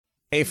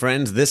Hey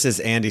friends, this is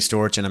Andy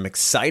Storch, and I'm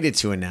excited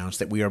to announce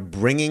that we are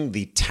bringing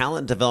the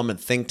Talent Development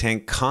Think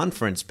Tank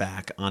Conference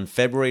back on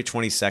February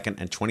 22nd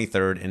and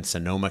 23rd in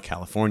Sonoma,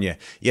 California.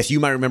 Yes, you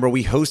might remember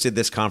we hosted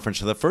this conference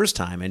for the first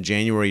time in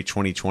January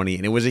 2020,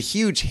 and it was a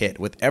huge hit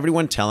with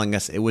everyone telling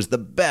us it was the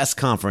best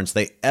conference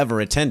they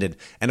ever attended.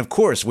 And of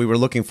course, we were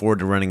looking forward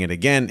to running it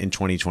again in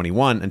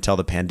 2021 until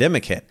the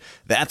pandemic hit.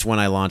 That's when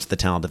I launched the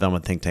Talent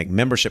Development Think Tank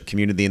membership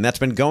community, and that's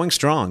been going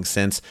strong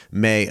since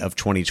May of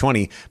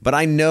 2020. But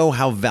I know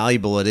how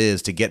valuable it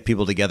is to get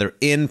people together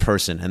in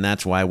person, and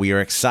that's why we are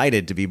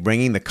excited to be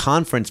bringing the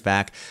conference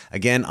back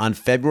again on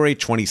February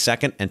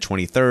 22nd and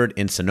 23rd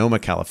in Sonoma,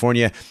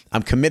 California.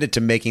 I'm committed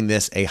to making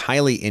this a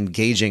highly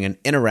engaging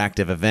and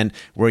interactive event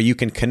where you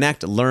can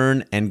connect,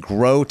 learn, and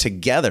grow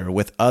together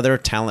with other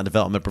talent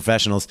development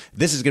professionals.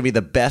 This is going to be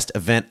the best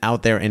event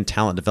out there in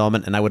talent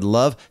development, and I would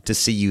love to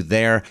see you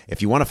there.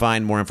 If you want to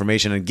find more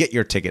information and get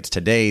your tickets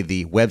today,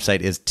 the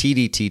website is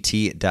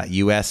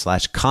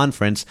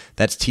tdtt.us/conference.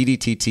 That's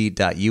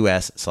tdtt.us/conference.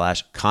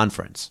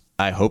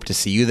 I hope to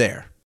see you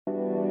there.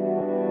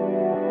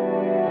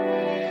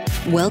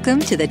 Welcome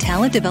to the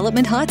Talent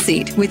Development Hot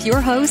Seat with your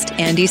host,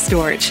 Andy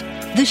Storch.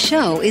 The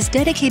show is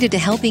dedicated to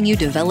helping you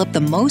develop the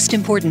most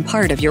important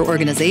part of your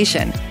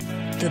organization,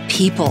 the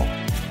people.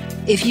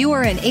 If you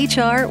are in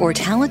HR or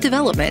talent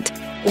development,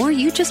 or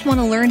you just want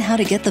to learn how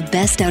to get the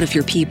best out of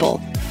your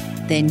people,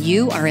 then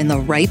you are in the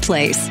right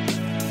place.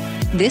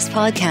 This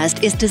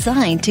podcast is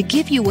designed to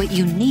give you what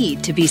you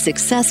need to be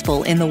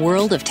successful in the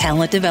world of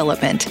talent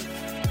development.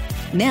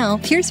 Now,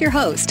 here's your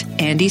host,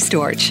 Andy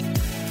Storch.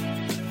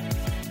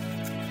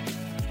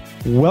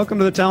 Welcome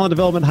to the Talent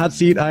Development Hot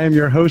Seat. I am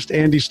your host,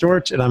 Andy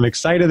Storch, and I'm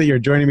excited that you're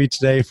joining me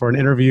today for an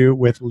interview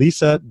with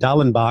Lisa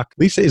Dallenbach.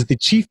 Lisa is the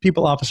Chief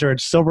People Officer at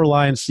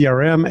Silverline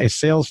CRM, a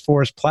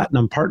Salesforce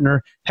Platinum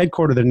partner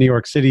headquartered in New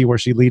York City, where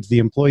she leads the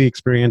employee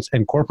experience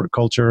and corporate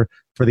culture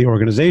for the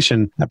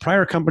organization. At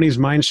prior companies,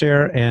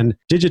 Mindshare and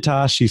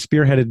Digitas, she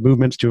spearheaded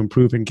movements to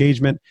improve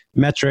engagement,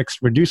 metrics,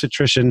 reduce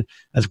attrition,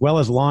 as well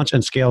as launch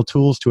and scale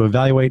tools to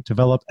evaluate,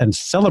 develop, and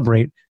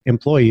celebrate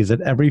employees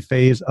at every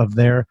phase of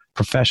their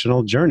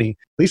professional journey.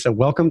 Lisa,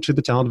 welcome to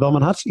the Talent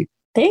Development Hot Seat.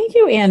 Thank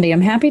you, Andy.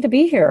 I'm happy to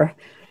be here.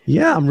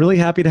 Yeah, I'm really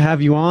happy to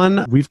have you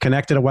on. We've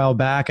connected a while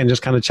back and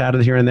just kind of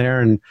chatted here and there.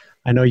 And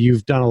I know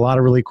you've done a lot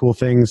of really cool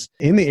things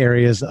in the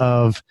areas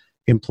of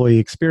employee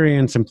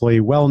experience, employee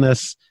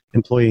wellness,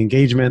 employee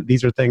engagement.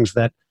 These are things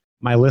that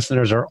my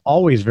listeners are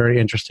always very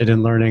interested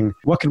in learning.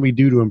 What can we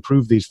do to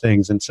improve these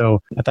things? And so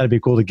I thought it'd be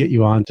cool to get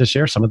you on to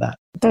share some of that.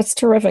 That's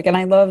terrific. And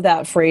I love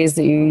that phrase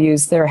that you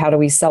used there. How do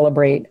we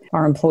celebrate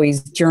our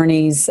employees'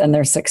 journeys and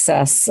their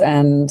success?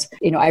 And,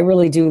 I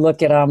really do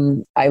look at,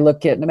 no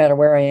matter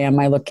where I am,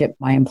 I look at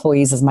my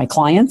employees as my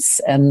clients.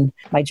 And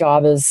my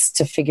job is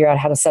to figure out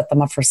how to set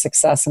them up for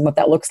success and what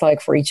that looks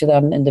like for each of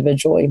them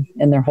individually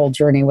in their whole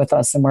journey with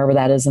us and wherever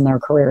that is in their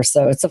career.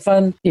 So it's a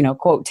fun,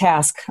 quote,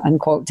 task,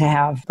 unquote, to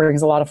have.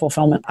 Brings a lot of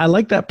fulfillment. I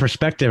like that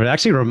perspective. It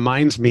actually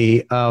reminds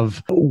me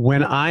of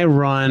when we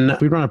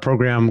run a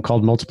program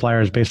called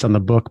Multipliers based on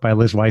the book by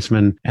Liz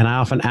Weissman. And I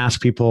often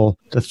ask people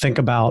to think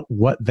about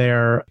what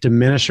their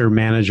diminisher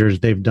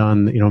managers they've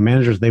done,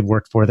 managers they've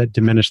worked for that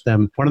diminish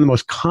them. One of the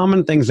most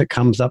common things that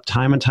comes up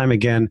time and time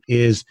again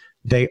is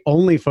they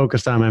only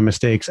focused on my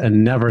mistakes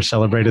and never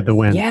celebrated the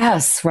wins.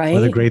 Yes, right. Or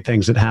the great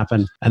things that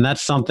happen. And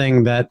that's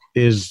something that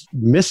is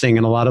missing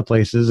in a lot of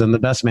places. And the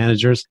best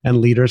managers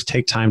and leaders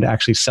take time to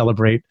actually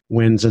celebrate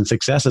wins and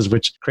successes,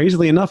 which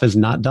crazily enough is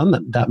not done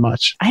that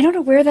much. I don't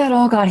know where that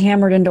all got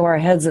hammered into our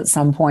heads at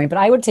some point, but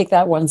I would take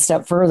that one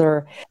step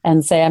further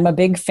and say I'm a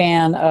big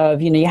fan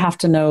of, you have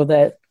to know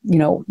that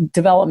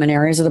development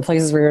areas are the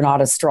places where you're not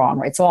as strong,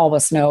 right? So all of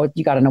us know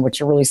you got to know what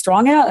you're really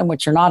strong at and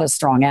what you're not as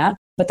strong at.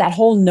 But that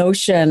whole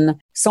notion,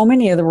 so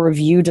many of the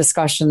review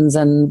discussions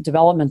and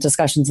development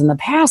discussions in the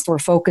past were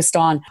focused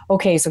on,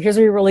 okay, so here's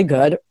where you're really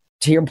good.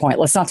 To your point,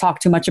 let's not talk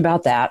too much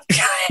about that.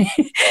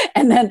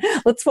 And then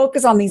let's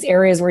focus on these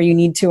areas where you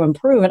need to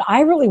improve. And I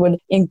really would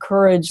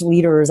encourage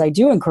leaders, I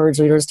do encourage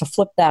leaders to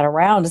flip that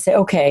around to say,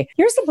 okay,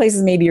 here's the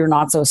places maybe you're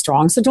not so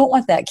strong. So don't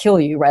let that kill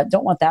you, right?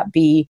 Don't let that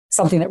be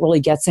something that really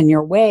gets in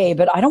your way.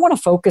 But I don't want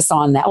to focus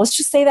on that. Let's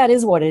just say that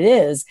is what it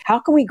is. How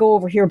can we go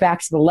over here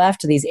back to the left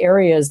to these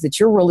areas that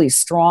you're really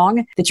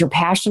strong, that you're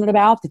passionate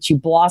about, that you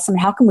blossom?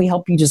 How can we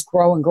help you just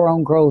grow and grow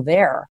and grow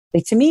there?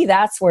 Like, to me,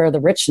 that's where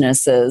the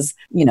richness is.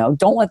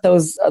 Don't let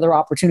those other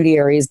opportunity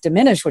areas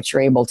diminish what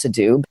you're able to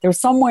do. There's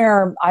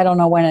somewhere, I don't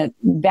know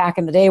back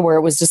in the day where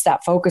it was just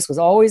that focus was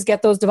always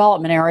get those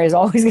development areas,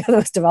 always get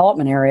those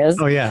development areas.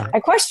 Oh, yeah.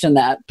 I question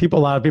that. A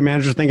lot of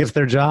managers think it's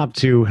their job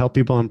to help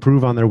people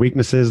improve on their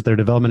weaknesses, their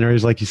development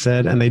areas, like you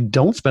said, and they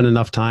don't spend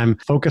enough time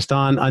focused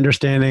on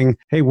understanding,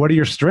 hey, what are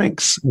your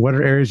strengths? What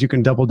are areas you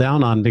can double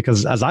down on?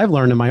 Because as I've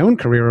learned in my own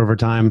career over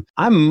time,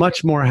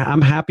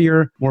 I'm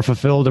happier, more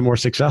fulfilled, and more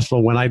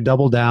successful when I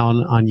double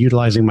down on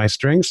utilizing my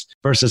strengths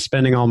versus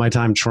spending all my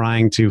time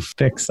trying to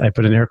fix, I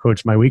put in air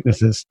quotes, my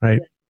weaknesses, right?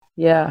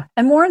 Yeah.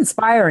 And more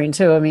inspiring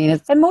too. I mean,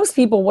 and most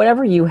people,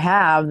 whatever you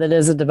have that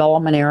is a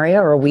development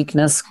area or a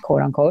weakness,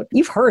 quote unquote,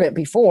 you've heard it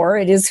before.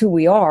 It is who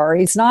we are.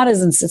 It's not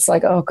as, it's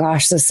like, oh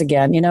gosh, this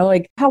again,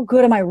 like how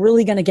good am I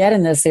really going to get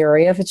in this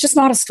area if it's just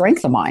not a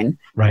strength of mine?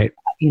 Right.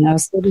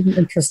 So it is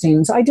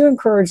interesting. So I do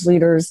encourage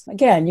leaders,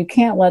 again, you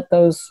can't let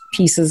those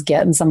pieces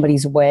get in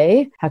somebody's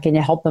way. How can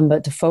you help them?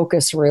 But to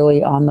focus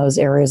really on those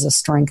areas of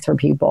strength for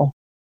people.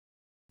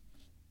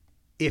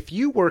 If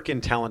you work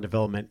in talent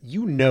development,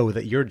 you know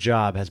that your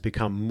job has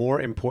become more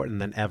important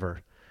than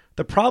ever.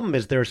 The problem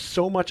is there's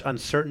so much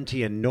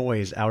uncertainty and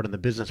noise out in the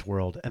business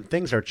world, and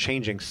things are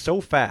changing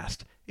so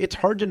fast, it's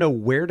hard to know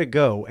where to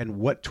go and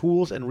what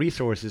tools and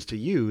resources to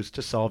use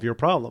to solve your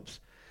problems.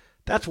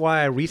 That's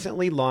why I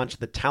recently launched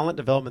the Talent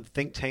Development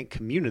Think Tank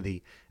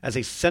community as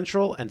a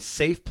central and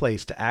safe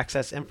place to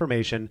access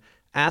information,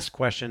 ask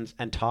questions,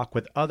 and talk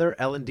with other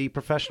L&D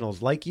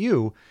professionals like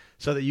you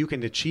so that you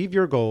can achieve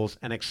your goals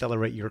and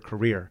accelerate your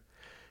career.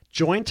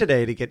 Join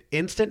today to get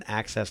instant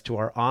access to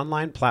our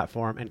online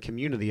platform and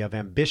community of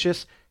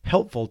ambitious,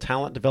 helpful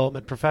talent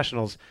development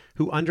professionals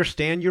who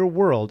understand your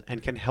world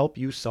and can help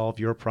you solve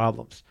your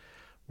problems.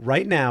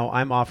 Right now,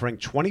 I'm offering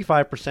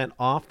 25%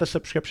 off the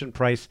subscription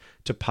price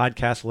to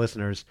podcast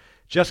listeners.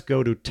 Just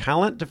go to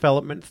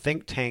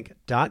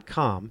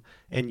talentdevelopmentthinktank.com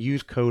and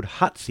use code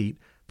HOTSEAT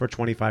for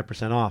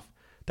 25% off.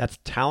 That's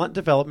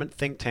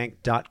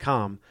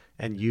talentdevelopmentthinktank.com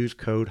and use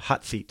code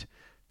HOTSEAT.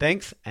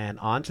 Thanks, and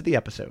on to the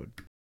episode.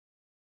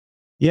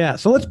 Yeah,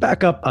 so let's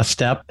back up a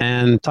step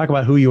and talk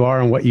about who you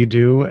are and what you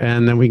do,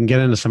 and then we can get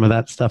into some of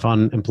that stuff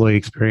on employee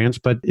experience.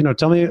 But,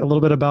 tell me a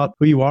little bit about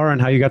who you are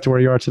and how you got to where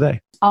you are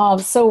today.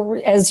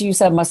 So as you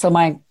said,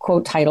 my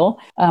quote title,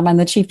 I'm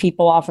the Chief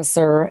People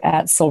Officer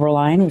at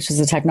Silverline, which is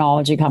a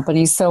technology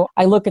company. So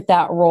I look at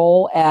that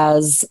role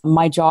as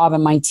my job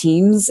and my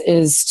team's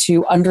is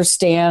to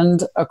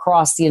understand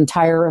across the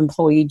entire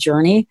employee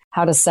journey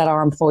how to set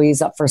our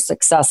employees up for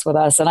success with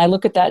us. And I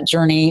look at that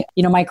journey,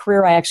 my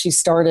career, I actually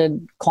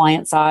started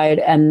client side.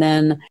 And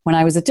then when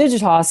I was at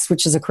Digitas,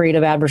 which is a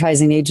creative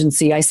advertising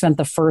agency, I was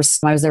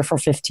there for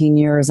 15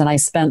 years, and I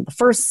spent the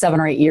first 7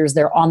 or 8 years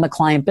there on the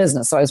client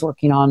business. So I was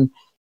working on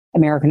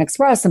American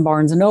Express and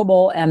Barnes &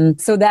 Noble. And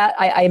so that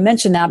I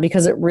mentioned that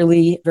because it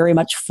really very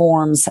much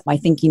forms my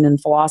thinking and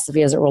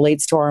philosophy as it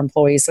relates to our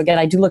employees. So again,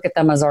 I do look at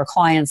them as our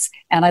clients,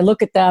 and I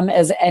look at them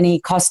as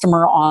any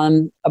customer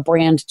on a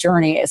brand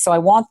journey. So I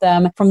want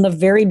them from the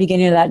very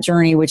beginning of that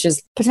journey, which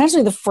is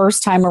potentially the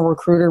first time a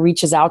recruiter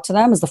reaches out to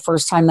them, is the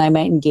first time they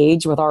might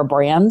engage with our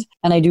brand.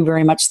 And I do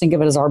very much think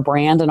of it as our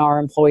brand and our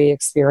employee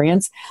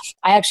experience.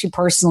 I actually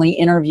personally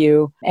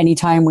interview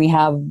anytime we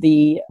have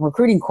the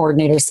recruiting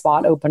coordinator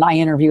spot open. I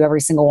interview every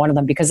single one of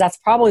them because that's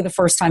probably the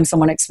first time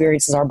someone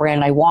experiences our brand.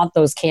 And I want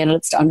those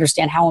candidates to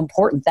understand how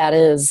important that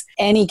is.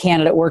 Any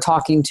candidate we're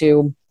talking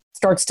to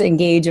starts to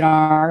engage in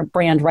our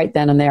brand right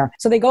then and there.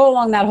 So they go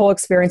along that whole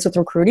experience with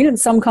recruiting, and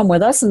some come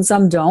with us and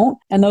some don't.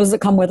 And those that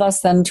come with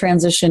us then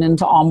transition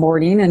into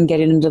onboarding and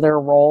getting into their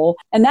role.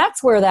 And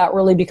that's where that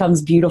really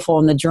becomes beautiful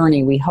in the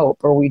journey, we hope,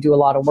 or we do a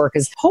lot of work,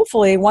 is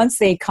hopefully once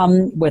they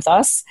come with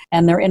us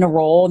and they're in a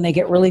role and they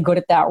get really good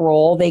at that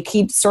role, they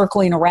keep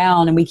circling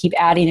around and we keep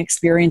adding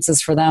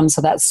experiences for them.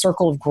 So that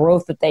circle of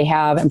growth that they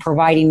have and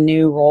providing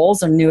new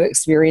roles or new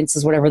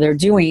experiences, whatever they're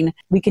doing,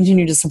 we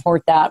continue to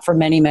support that for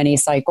many, many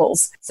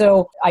cycles. So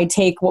I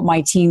take what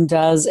my team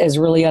does as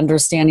really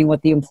understanding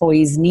what the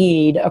employees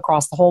need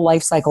across the whole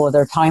life cycle of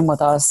their time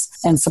with us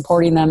and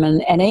supporting them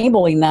and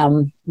enabling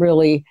them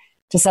really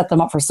to set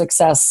them up for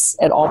success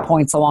at all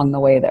points along the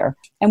way there.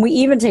 And we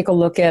even take a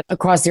look at,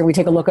 across the year, we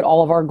take a look at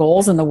all of our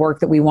goals and the work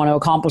that we want to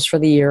accomplish for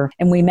the year,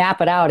 and we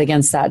map it out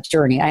against that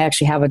journey. I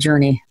actually have a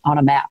journey on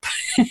a map.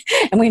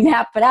 And we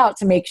map it out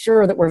to make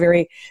sure that we're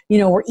very,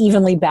 we're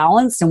evenly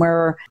balanced, and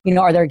where,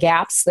 are there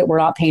gaps that we're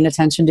not paying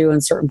attention to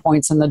in certain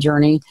points in the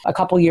journey. A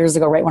couple of years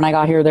ago, right when I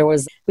got here,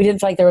 we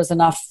didn't feel like there was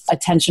enough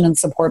attention and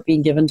support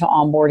being given to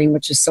onboarding,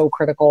 which is so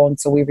critical. And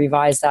so we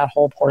revised that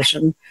whole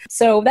portion.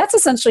 So that's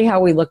essentially how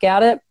we look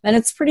at it. And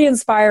it's pretty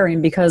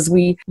inspiring because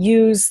we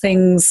use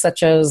things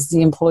such as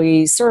the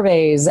employee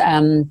surveys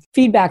and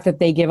feedback that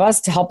they give us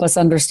to help us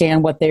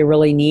understand what they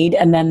really need.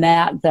 And then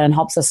that then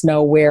helps us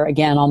know where,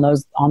 again,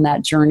 on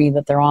that journey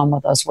that they're on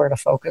with us, where to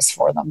focus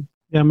for them.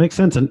 Yeah, makes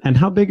sense. And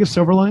how big is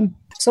Silverline?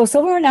 So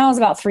Silverline now is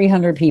about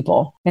 300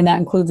 people, and that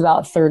includes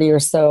about 30 or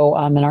so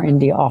in our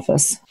India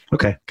office.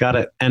 Okay, got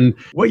it. And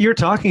what you're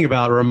talking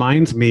about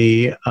reminds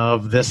me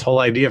of this whole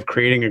idea of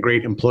creating a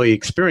great employee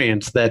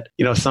experience that,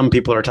 some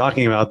people are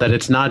talking about, that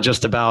it's not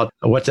just about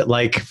what's it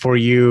like for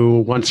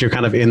you once you're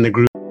kind of in the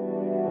group.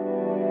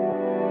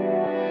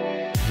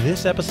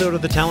 This episode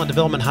of the Talent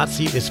Development Hot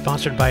Seat is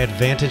sponsored by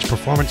Advantage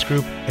Performance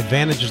Group.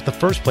 Advantage is the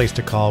first place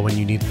to call when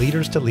you need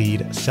leaders to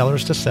lead,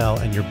 sellers to sell,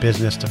 and your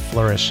business to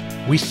flourish.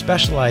 We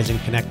specialize in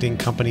connecting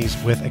companies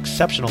with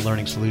exceptional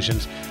learning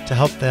solutions to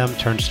help them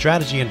turn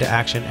strategy into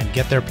action and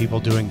get their people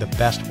doing the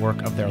best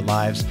work of their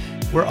lives.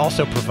 We're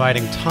also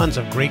providing tons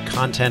of great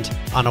content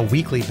on a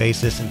weekly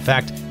basis. In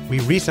fact,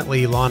 we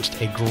recently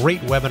launched a great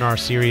webinar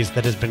series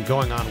that has been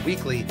going on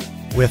weekly.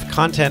 with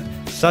content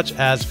such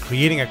as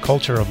creating a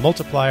culture of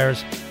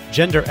multipliers,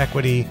 gender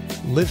equity,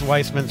 Liz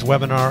Weissman's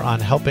webinar on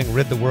helping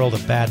rid the world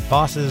of bad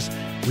bosses.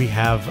 We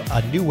have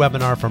a new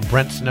webinar from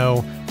Brent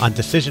Snow on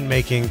decision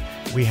making.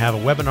 We have a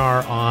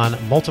webinar on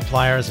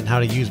multipliers and how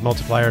to use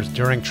multipliers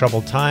during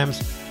troubled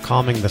times,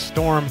 calming the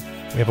storm.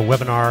 We have a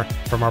webinar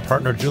from our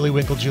partner Julie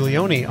Winkle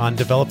Giulioni on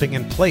developing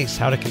in place,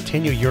 how to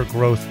continue your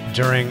growth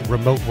during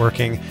remote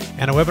working,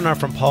 and a webinar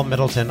from Paul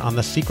Middleton on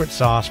the secret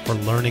sauce for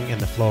learning in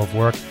the flow of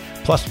work,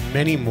 plus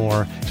many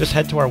more. Just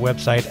head to our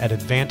website at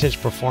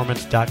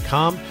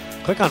advantageperformance.com.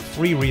 Click on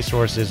free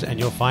resources and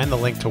you'll find the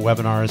link to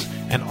webinars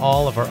and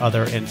all of our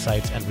other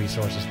insights and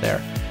resources there.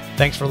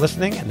 Thanks for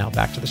listening, and now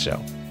back to the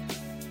show.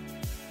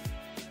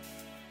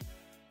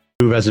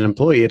 As an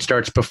employee, it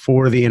starts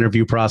before the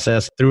interview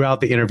process,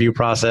 throughout the interview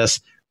process.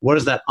 What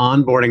does that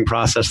onboarding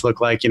process look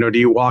like? Do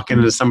you walk in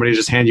and somebody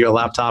just hand you a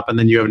laptop and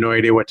then you have no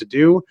idea what to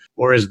do?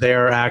 Or is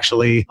there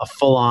actually a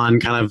full-on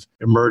kind of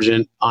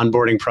emergent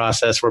onboarding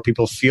process where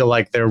people feel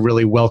like they're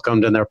really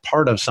welcomed and they're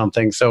part of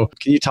something? So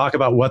can you talk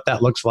about what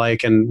that looks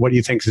like and what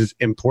you think is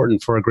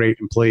important for a great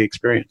employee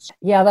experience?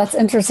 Yeah, that's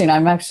interesting.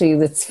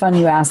 It's fun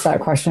you asked that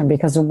question,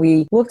 because when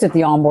we looked at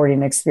the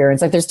onboarding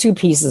experience, there's two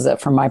pieces of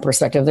it from my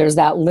perspective. There's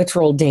that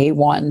literal day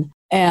one.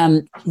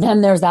 And then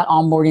there's that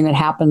onboarding that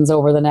happens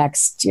over the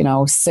next,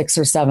 6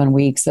 or 7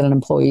 weeks that an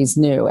employee's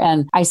new.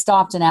 And I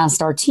stopped and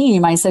asked our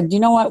team, I said,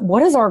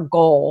 what is our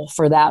goal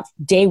for that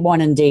day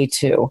one and day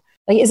two?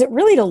 Is it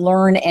really to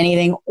learn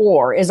anything,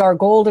 or is our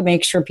goal to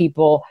make sure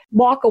people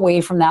walk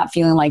away from that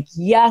feeling like,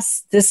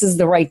 yes, this is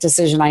the right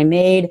decision I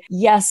made.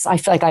 Yes, I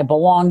feel like I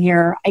belong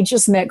here. I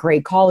just met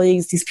great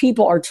colleagues. These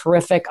people are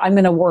terrific. I'm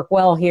going to work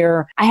well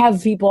here. I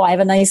have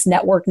a nice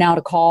network now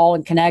to call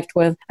and connect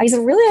with. I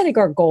said, really, I think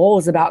our goal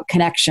is about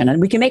connection, and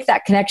we can make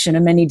that connection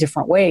in many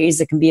different ways.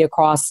 It can be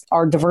across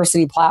our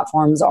diversity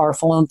platforms, our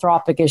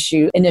philanthropic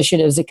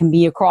initiatives. It can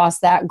be across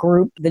that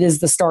group that is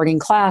the starting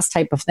class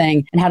type of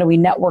thing. And how do we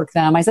network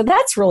them? I said,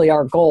 that's really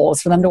our goal,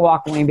 is for them to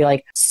walk away and be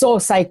like, so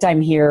psyched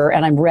I'm here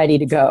and I'm ready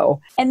to go.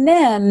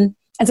 And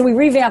so we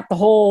revamped the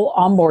whole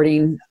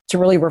onboarding to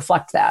really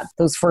reflect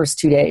those first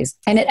 2 days.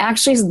 And it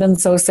actually has been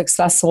so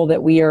successful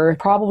that we are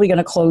probably going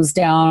to close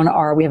down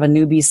we have a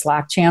newbie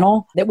Slack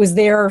channel that was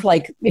there,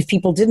 like if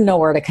people didn't know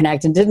where to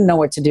connect and didn't know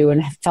what to do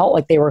and felt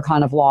like they were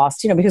kind of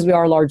lost, because we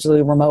are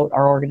largely remote,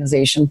 our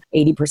organization,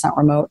 80%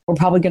 remote. We're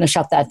probably going to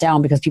shut that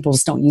down because people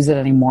just don't use it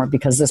anymore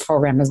because this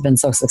program has been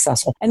so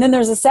successful. And then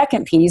there's a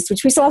second piece,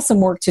 which we still have some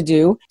work to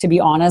do, to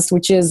be honest,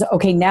 which is,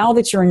 okay, now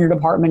that you're in your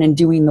department and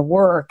doing the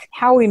work,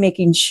 how are we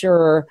making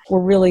sure we're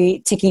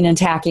really ticking and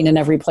tacking in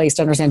every place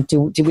to understand,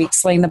 do we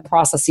explain the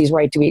processes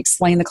right? Do we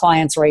explain the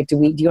clients right?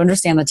 Do you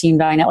understand the team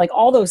dynamic? Like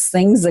all those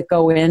things that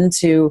go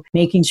into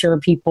making sure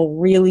people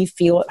really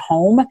feel at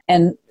home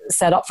and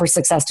set up for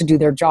success to do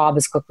their job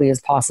as quickly as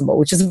possible,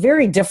 which is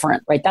very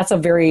different, right? That's a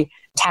very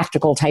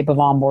tactical type of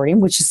onboarding,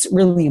 which is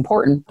really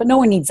important, but no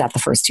one needs that the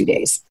first 2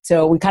 days.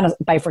 So we kind of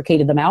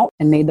bifurcated them out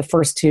and made the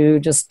first two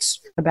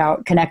just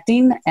about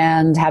connecting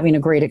and having a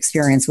great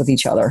experience with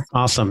each other.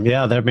 Awesome.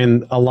 Yeah.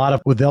 A lot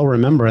of what they'll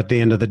remember at the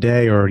end of the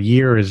day or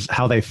year is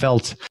how they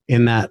felt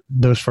in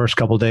those first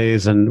couple of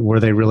days, and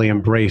were they really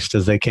embraced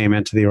as they came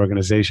into the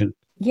organization.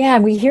 Yeah,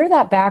 we hear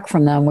that back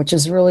from them, which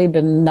has really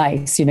been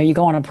nice. You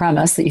go on a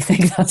premise that you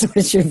think that's what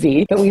it should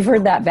be, but we've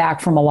heard that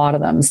back from a lot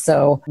of them.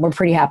 So we're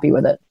pretty happy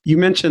with it. You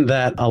mentioned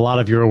that a lot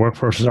of your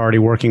workforce is already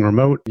working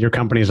remote. Your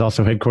company is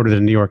also headquartered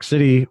in New York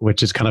City,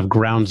 which is kind of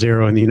ground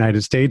zero in the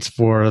United States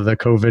for the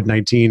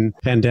COVID-19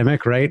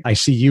 pandemic, right? I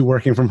see you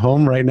working from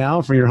home right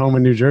now from your home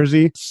in New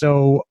Jersey.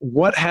 So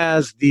what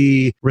has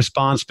the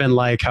response been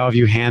like? How have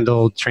you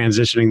handled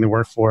transitioning the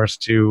workforce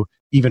to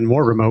even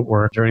more remote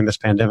work during this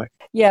pandemic?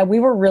 Yeah, we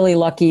were really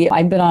lucky.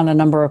 I've been on a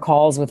number of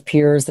calls with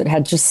peers that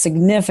had just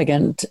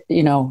significant,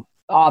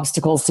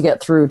 obstacles to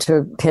get through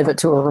to pivot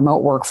to a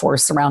remote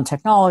workforce around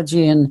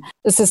technology and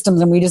the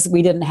systems. And we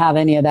didn't have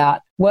any of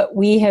that. What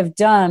we have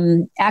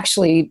done,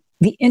 actually,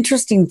 the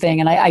interesting thing,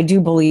 and I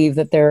do believe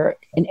that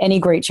in any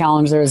great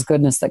challenge, there is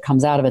goodness that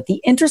comes out of it. The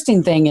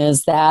interesting thing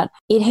is that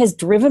it has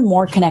driven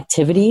more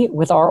connectivity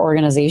with our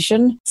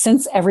organization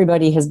since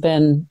everybody has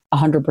been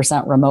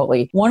 100%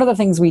 remotely. One of the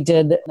things we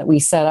did that we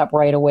set up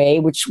right away,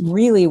 which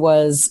really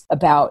was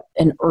about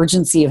an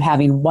urgency of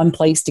having one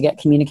place to get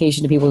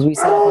communication to people, is we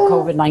set up a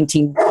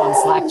COVID-19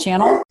 Slack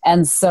channel.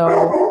 And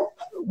so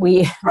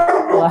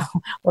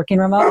working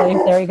remotely.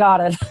 There you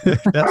got it. There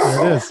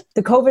it is.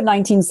 The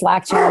COVID-19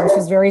 Slack channel, which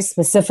was very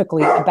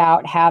specifically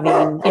about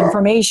having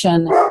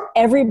information,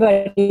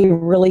 everybody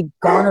really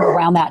garnered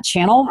around that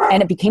channel,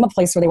 and it became a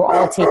place where they were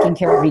all taking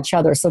care of each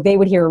other. So they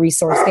would hear a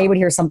resource, they would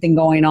hear something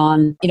going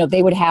on,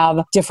 they would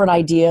have different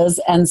ideas.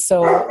 And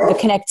so the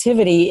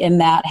connectivity in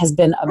that has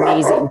been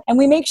amazing. And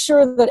we make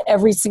sure that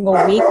every single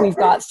week we've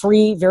got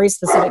 3 very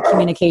specific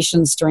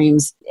communication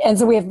streams. And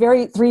so we have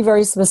three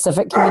very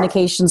specific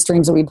communication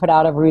streams that we put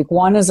out every week.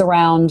 One is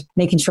around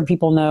making sure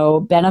people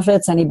know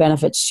benefits, any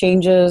benefits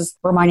changes,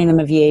 reminding them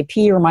of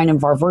EAP, reminding them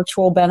of our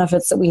virtual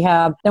benefits that we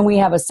have. Then we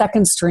have a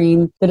second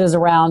stream that is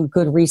around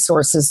good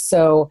resources.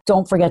 So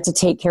don't forget to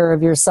take care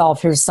of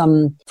yourself. Here's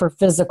some for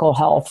physical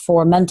health,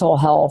 for mental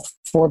health,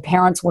 for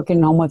parents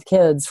working home with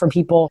kids, for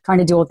people trying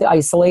to deal with the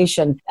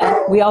isolation. And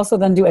we also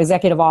then do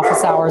executive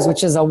office hours,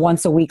 which is a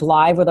once a week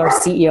live with our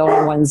CEO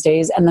on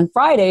Wednesdays. And then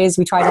Fridays,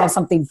 we try to have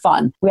something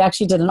fun. We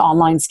actually did an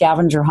online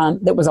scavenger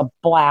hunt that was a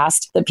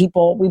blast that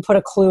we put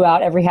a clue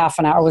out every half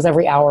an hour, it was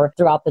every hour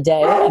throughout the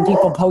day. And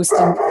people posted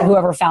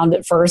whoever found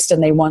it first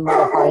and they won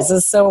little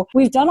prizes. So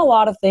we've done a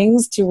lot of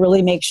things to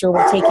really make sure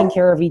we're taking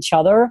care of each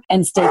other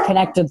and stay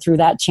connected through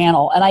that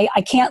channel. And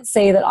I can't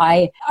say that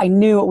I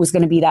knew it was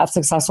going to be that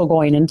successful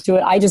going into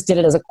it. I just did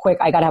it as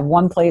I got to have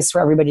one place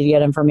for everybody to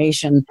get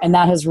information. And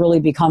that has really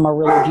become a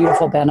really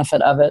beautiful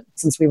benefit of it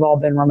since we've all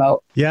been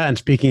remote. Yeah. And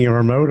speaking of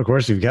remote, of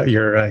course, you've got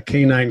your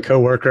canine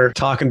coworker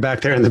talking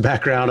back there in the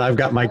background. I've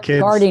got my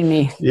kids guarding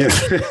me. Yeah,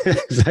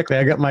 exactly.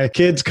 I got my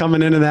kids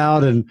coming in and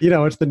out, and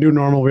it's the new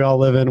normal we all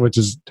live in, which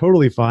is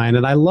totally fine.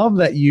 And I love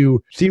that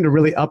you seem to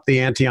really up the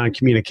ante on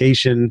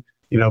communication,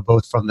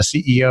 both from the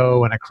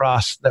CEO and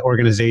across the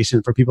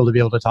organization for people to be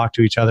able to talk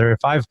to each other.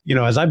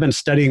 As I've been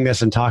studying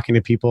this and talking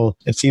to people,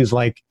 it seems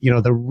like,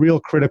 the real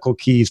critical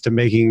keys to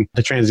making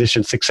the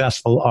transition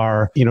successful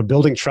are,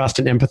 building trust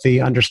and empathy,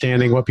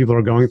 understanding what people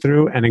are going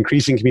through, and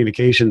increasing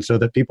communication so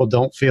that people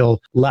don't feel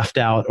left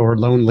out or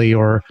lonely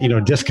or,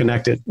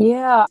 disconnected.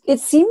 Yeah, it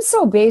seems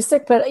so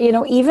basic, but,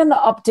 even the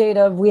update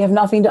of we have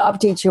nothing to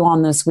update you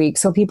on this week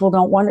so people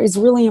don't wonder is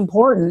really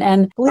important.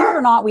 And believe it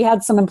or not, we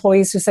had some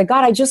employees who said,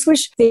 God, I just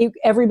wish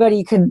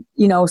everybody could,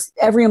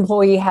 every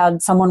employee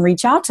had someone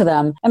reach out to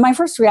them. And my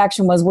first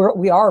reaction was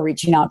we are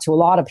reaching out to a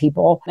lot of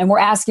people, and we're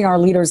asking our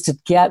leaders to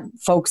get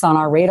folks on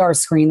our radar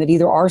screen that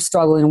either are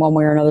struggling in one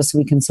way or another so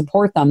we can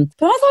support them.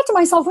 But I thought to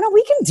myself,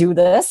 we can do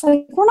this.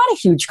 We're not a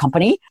huge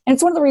company. And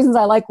it's one of the reasons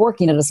I like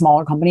working at a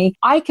smaller company.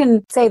 I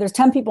can say there's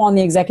 10 people on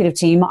the executive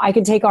team. I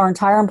can take our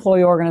entire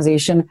employee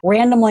organization,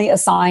 randomly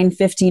assign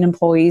 15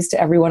 employees to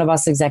every one of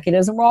us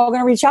executives, and we're all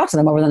going to reach out to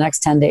them over the next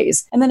 10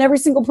 days. And then every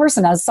single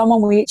person has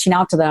someone reaching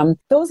out to them.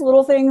 Those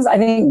little things, I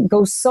think,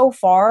 go so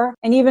far.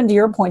 And even to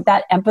your point,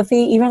 that empathy,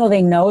 even though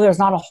they know there's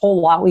not a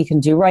whole lot we can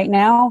do right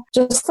now,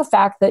 just the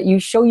fact that you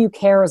show you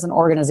care as an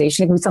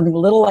organization, it can be something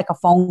little like a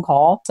phone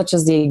call, such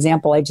as the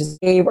example I just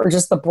gave, or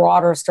just the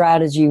broader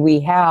strategy we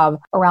have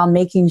around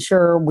making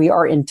sure we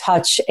are in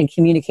touch and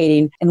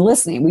communicating and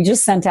listening. We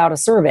just sent out a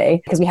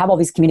survey because we have all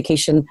these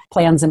communication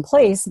plans in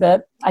place,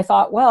 but I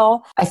thought,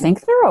 I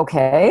think they're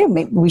okay.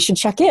 Maybe we should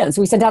check in.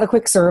 So we sent out a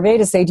quick survey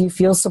to say, do you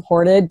feel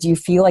supported? Do you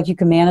feel like you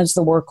can manage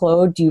the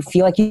workload? Do you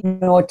feel like you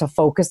know what to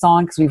focus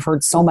on? Because we've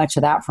heard so much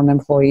of that from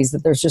employees,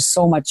 that there's just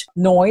so much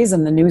noise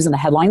in the news and the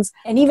headlines.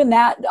 And even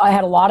that, I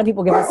had a lot of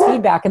people give us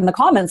feedback in the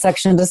comment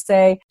section to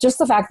say, just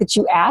the fact that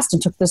you asked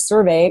and took the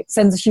survey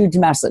sends a huge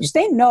message.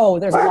 They know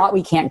there's a lot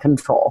we can't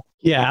control.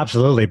 Yeah,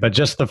 absolutely. But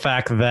just the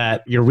fact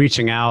that you're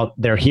reaching out,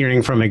 they're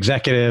hearing from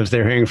executives,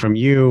 they're hearing from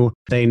you,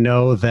 they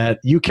know that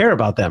you care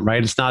about them,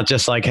 right? It's not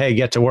just like, hey,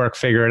 get to work,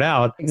 figure it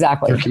out.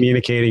 Exactly. You're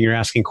communicating, you're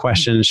asking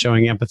questions,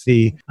 showing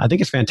empathy. I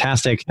think it's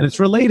fantastic. And it's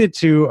related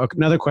to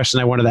another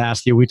question I wanted to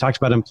ask you. We talked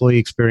about employee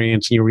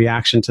experience and your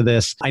reaction to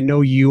this. I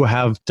know you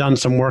have done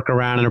some work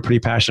around and are pretty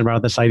passionate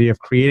about this idea of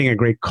creating a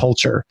great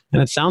culture.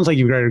 And it sounds like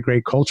you've got a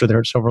great culture there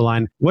at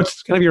Silverline.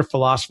 What's kind of your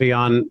philosophy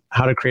on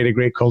how to create a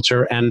great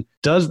culture? And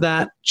does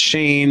that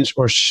change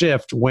or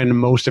shift when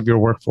most of your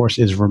workforce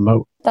is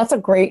remote? That's a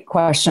great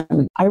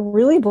question. I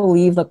really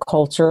believe the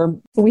culture,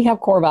 we have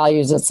core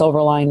values at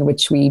Silverline,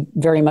 which we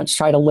very much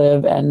try to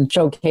live and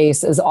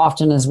showcase as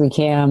often as we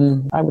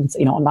can. I would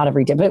say, not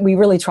every day, but we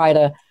really try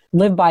to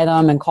live by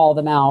them and call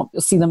them out.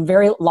 You'll see them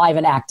very live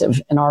and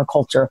active in our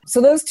culture.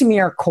 So those to me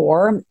are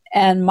core.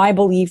 And my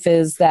belief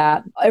is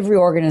that every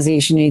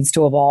organization needs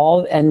to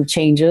evolve and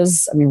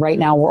changes. I mean, right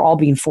now we're all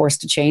being forced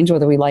to change,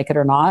 whether we like it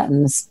or not.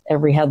 And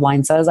every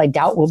headline says, I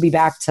doubt we'll be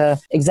back to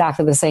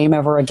exactly the same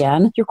ever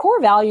again. Your core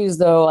values,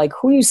 though, like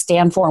who you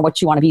stand for and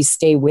what you want to be,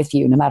 stay with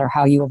you no matter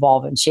how you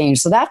evolve and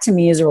change. So that to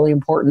me is really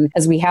important.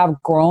 As we have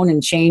grown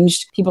and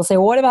changed, people say,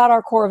 well, what about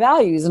our core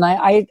values? And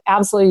I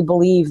absolutely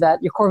believe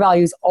that your core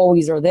values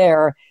always are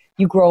there.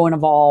 You grow and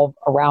evolve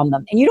around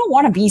them. And you don't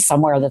want to be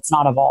somewhere that's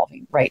not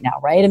evolving right now,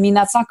 right? I mean,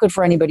 that's not good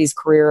for anybody's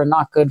career and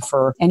not good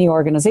for any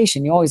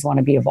organization. You always want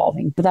to be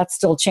evolving, but that's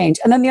still change.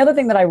 And then the other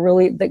thing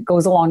that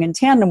goes along in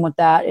tandem with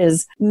that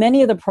is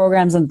many of the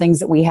programs and things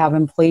that we have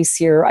in place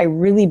here, I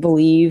really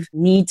believe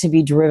need to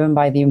be driven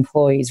by the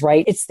employees,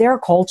 right? It's their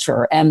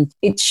culture and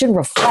it should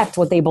reflect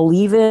what they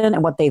believe in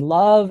and what they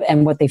love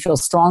and what they feel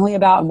strongly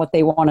about and what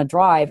they want to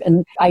drive.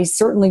 And I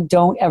certainly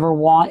don't ever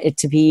want it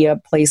to be a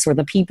place where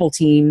the people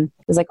team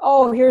is like,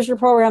 oh, here's your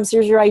programs,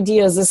 here's your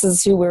ideas, this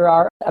is who we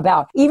are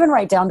about. Even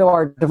right down to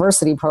our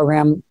diversity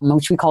program,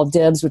 which we call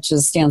DIBS, which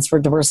stands for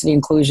diversity,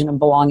 inclusion, and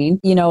belonging.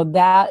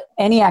 That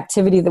any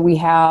activity that we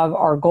have,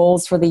 our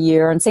goals for the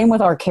year, and same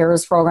with our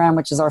CARES program,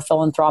 which is our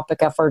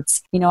philanthropic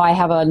efforts. I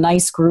have a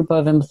nice group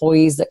of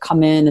employees that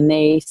come in and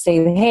they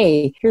say,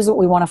 hey, here's what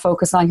we want to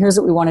focus on, here's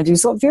what we want to do.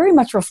 So it very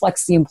much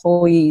reflects the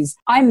employees.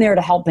 I'm there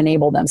to help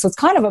enable them. So it's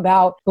kind of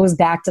goes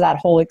back to that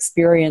whole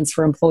experience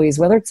for employees,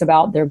 whether it's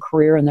about their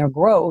career and their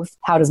growth,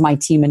 how does my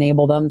team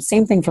enable them?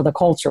 Same thing for the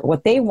culture,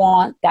 what they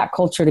want that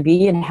culture to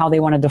be and how they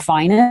want to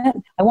define it.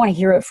 I want to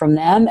hear it from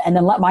them and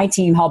then let my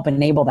team help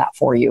enable that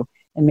for you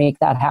and make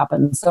that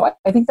happen. So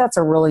I think that's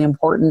a really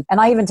important, and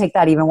I even take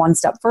that even one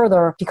step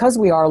further, because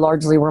we are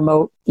largely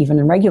remote, even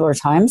in regular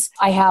times,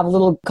 I have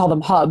call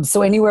them hubs.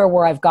 So anywhere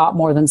where I've got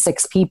more than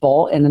 6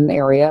 people in an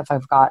area, if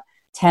I've got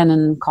 10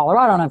 in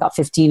Colorado and I've got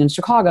 15 in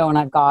Chicago and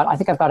I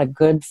think I've got a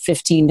good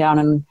 15 down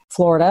in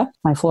Florida,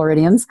 my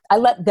Floridians. I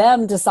let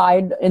them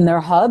decide in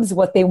their hubs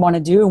what they want to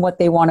do and what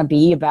they want to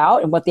be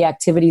about and what the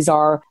activities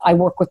are. I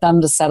work with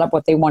them to set up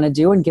what they want to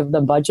do and give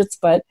them budgets.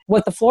 But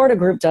what the Florida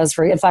group does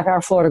in fact,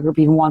 our Florida group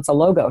even wants a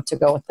logo to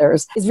go with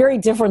theirs, is very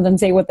different than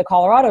say what the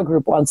Colorado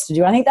group wants to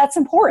do. I think that's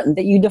important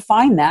that you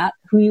define that,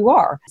 who you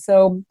are.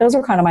 So those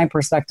are kind of my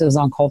perspectives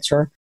on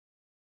culture.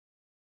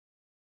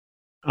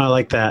 I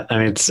like that. I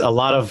mean, it's a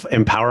lot of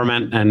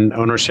empowerment and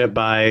ownership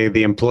by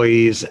the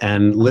employees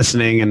and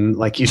listening. And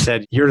like you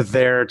said, you're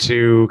there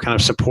to kind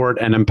of support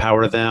and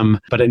empower them,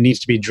 but it needs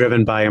to be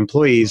driven by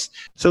employees.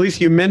 So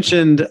Lisa, you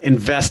mentioned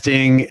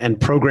investing and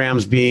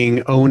programs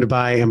being owned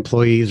by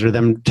employees or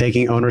them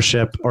taking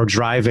ownership or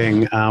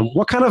driving.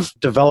 What kind of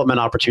development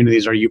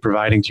opportunities are you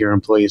providing to your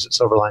employees at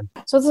Silverline?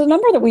 So it's a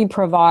number that we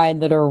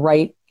provide that are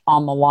right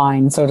on the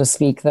line, so to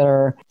speak, that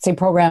are, say,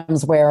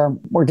 programs where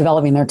we're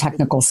developing their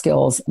technical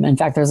skills. In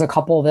fact, there's a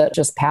couple that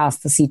just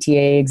passed the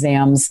CTA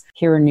exams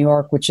here in New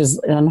York, which is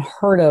an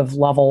unheard of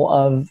level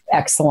of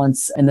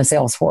excellence in the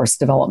Salesforce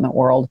development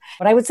world.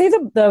 But I would say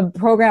the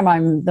program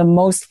I'm the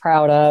most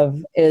proud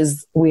of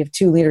is we have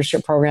 2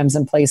 leadership programs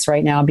in place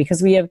right now,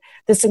 because we have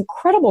this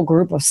incredible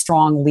group of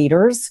strong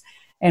leaders.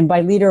 And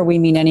by leader, we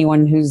mean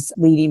anyone who's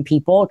leading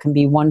people. It can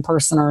be one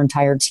person or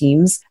entire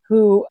teams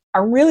who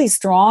are really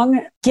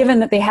strong, given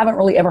that they haven't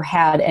really ever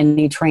had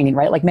any training,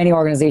 right? Like many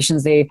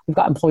organizations, we've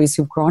got employees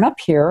who've grown up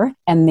here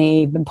and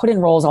they've been put in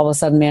roles all of a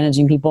sudden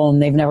managing people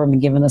and they've never been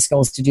given the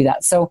skills to do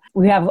that. So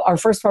we have our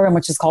first program,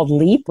 which is called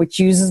LEAP, which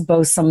uses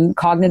both some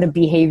cognitive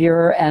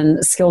behavior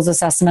and skills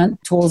assessment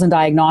tools and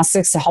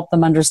diagnostics to help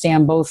them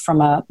understand both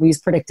we use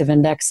predictive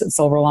index at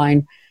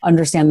Silverline,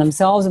 understand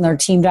themselves and their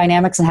team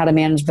dynamics and how to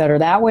manage better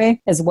that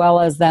way, as well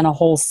as then a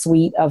whole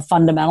suite of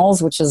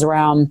fundamentals, which is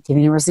around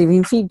giving and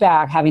receiving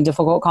feedback, having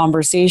difficult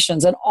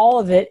conversations, and all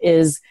of it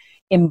is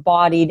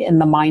embodied in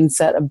the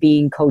mindset of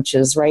being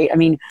coaches, right? I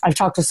mean, I've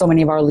talked to so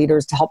many of our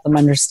leaders to help them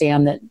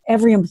understand that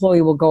every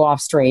employee will go off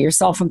stray,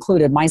 yourself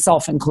included,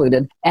 myself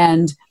included.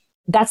 And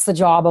that's the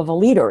job of a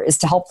leader, is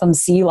to help them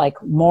see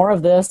like more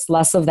of this,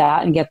 less of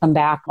that, and get them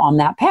back on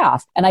that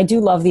path. And I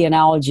do love the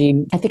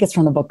analogy. I think it's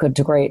from the book Good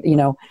to Great.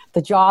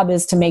 The job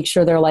is to make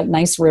sure they're like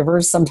nice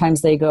rivers.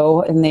 Sometimes they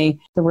go and the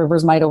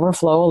rivers might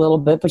overflow a little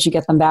bit, but you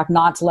get them back,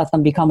 not to let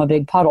them become a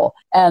big puddle.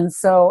 And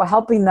so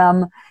helping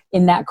them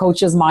in that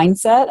coach's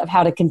mindset of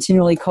how to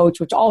continually coach,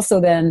 which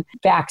also then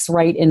backs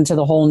right into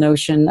the whole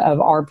notion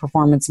of our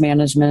performance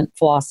management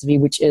philosophy,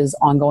 which is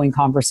ongoing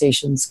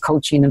conversations,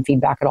 coaching, and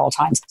feedback at all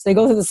times. So they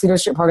go through this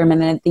leadership program,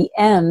 and then at the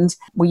end,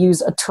 we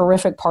use a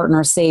terrific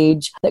partner,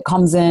 Sage, that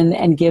comes in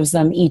and gives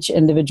them each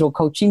individual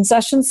coaching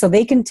session so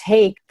they can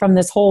take from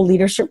this whole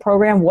leadership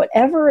program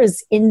whatever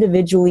is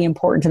individually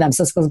important to them.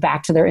 So this goes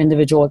back to their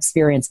individual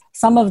experience.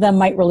 Some of them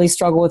might really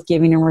struggle with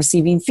giving and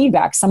receiving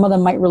feedback. Some of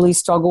them might really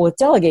struggle with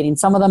delegating.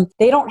 Some of them,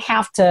 they don't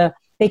have to,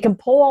 they can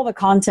pull all the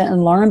content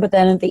and learn, but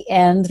then at the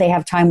end, they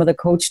have time with a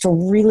coach to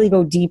really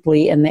go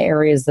deeply in the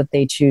areas that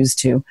they choose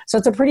to. So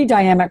it's a pretty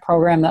dynamic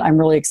program that I'm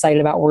really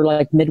excited about. We're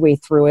like midway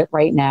through it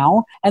right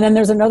now. And then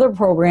there's another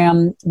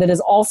program that is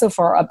also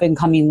for our up and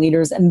coming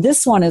leaders. And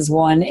this one is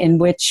one in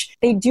which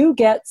they do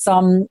get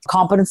some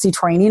competency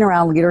training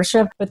around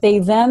leadership, but they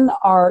then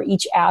are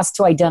each asked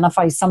to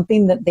identify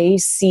something that they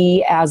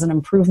see as an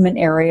improvement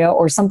area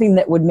or something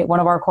that would make, one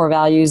of our core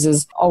values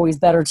is always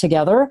better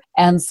together.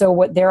 And so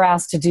what they're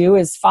asked to do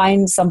is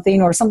find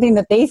something or something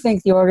that they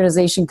think the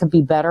organization could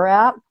be better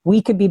at,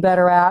 we could be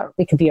better at.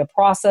 It could be a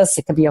process,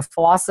 it could be a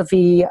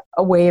philosophy,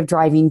 a way of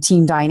driving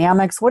team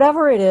dynamics,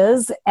 whatever it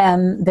is.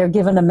 And they're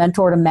given a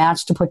mentor to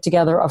match to put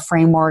together a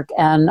framework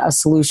and a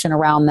solution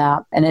around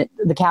that. And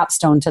the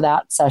capstone to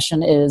that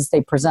session is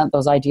they present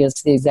those ideas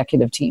to the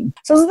executive team.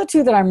 So those are the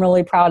 2 that I'm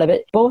really proud of.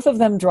 It. Both of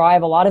them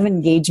drive a lot of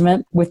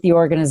engagement with the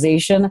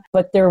organization,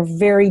 but they're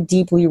very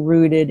deeply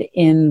rooted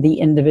in the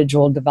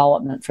individual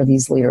development for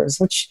these leaders,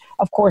 which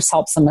of course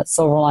helps them at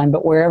Silverline,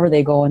 but wherever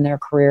they go in their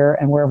career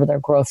and wherever their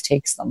growth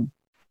takes them.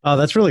 Oh,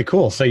 that's really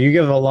cool. So you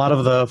give a lot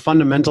of the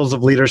fundamentals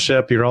of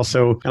leadership. You're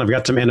also kind of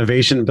got some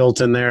innovation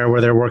built in there where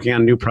they're working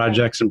on new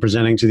projects and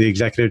presenting to the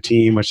executive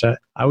team, which I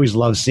always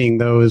love seeing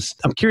those.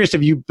 I'm curious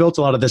if you built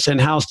a lot of this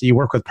in-house. Do you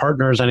work with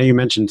partners? I know you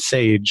mentioned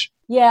Sage.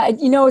 Yeah,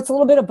 it's a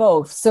little bit of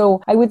both.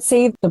 So I would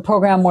say the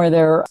program where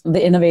they're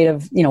the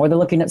innovative, where they're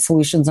looking at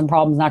solutions and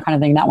problems, that kind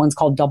of thing, that one's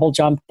called Double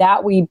Jump.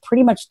 That we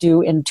pretty much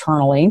do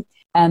internally.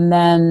 And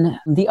then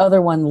the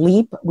other one,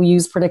 Leap, we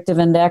use Predictive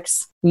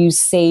Index. We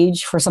use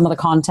Sage for some of the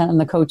content and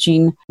the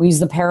coaching. We use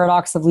the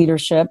Paradox of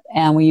Leadership,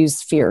 and we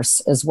use Fierce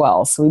as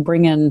well. So we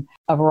bring in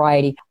a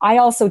variety. I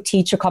also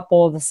teach a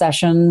couple of the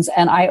sessions,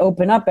 and I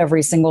open up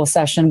every single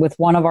session with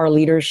one of our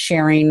leaders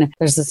sharing.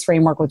 There's this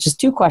framework, which is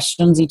 2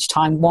 questions each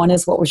time. One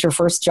is, what was your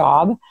first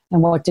job?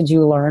 And what did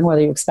you learn,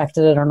 whether you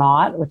expected it or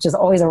not, which is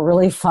always a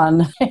really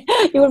fun,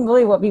 you wouldn't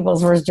believe what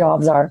people's first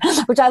jobs are,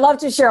 which I love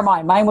to share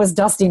mine. Mine was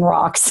dusting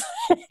rocks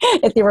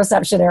at the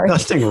reception area.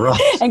 Dusting rocks.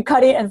 And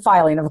cutting and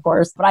filing, of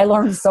course. But I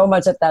learned so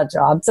much at that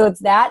job. So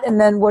it's that. And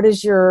then what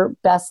is your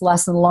best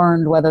lesson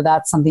learned, whether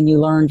that's something you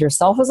learned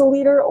yourself as a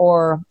leader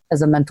or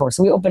as a mentor.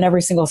 So we open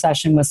every single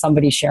session with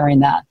somebody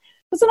sharing that.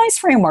 It's a nice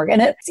framework.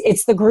 And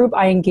it's the group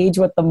I engage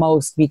with the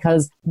most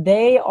because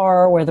they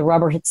are where the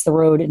rubber hits the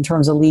road in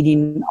terms of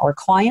leading our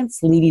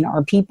clients, leading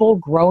our people,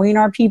 growing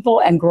our people,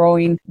 and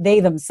growing they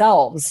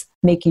themselves,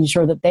 making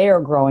sure that they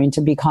are growing to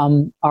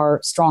become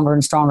our stronger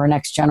and stronger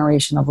next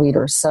generation of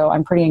leaders. So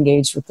I'm pretty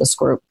engaged with this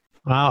group.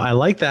 Wow, I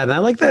like that. And I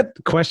like that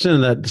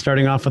question that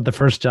starting off with the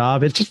first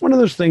job. It's just one of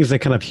those things that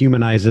kind of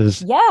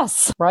humanizes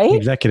right?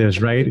 executives,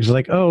 right? It's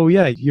like, oh,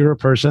 yeah, you're a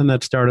person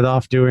that started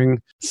off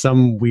doing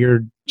some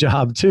weird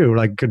job too,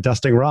 like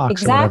dusting rocks.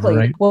 Exactly. Or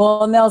whatever, right?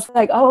 Well, and they'll say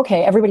like, oh,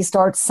 okay, everybody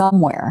starts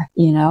somewhere.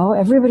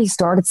 Everybody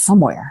started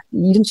somewhere.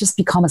 You didn't just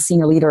become a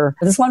senior leader.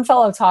 This one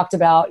fellow talked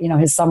about,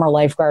 his summer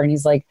lifeguard, and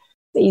he's like,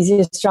 the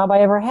easiest job I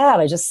ever had.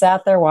 I just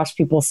sat there, watched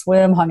people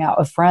swim, hung out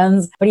with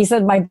friends. But he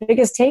said, my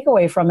biggest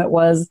takeaway from it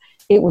was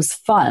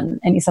fun.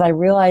 And he said, I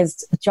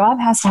realized a job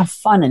has to have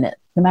fun in it,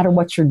 no matter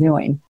what you're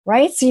doing,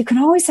 right? So you can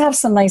always have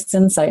some nice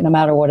insight, no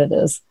matter what it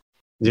is.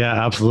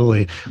 Yeah,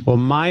 absolutely. Well,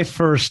 my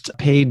first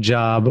paid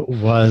job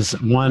was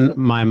one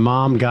my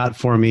mom got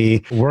for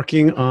me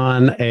working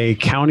on a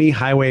county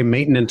highway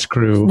maintenance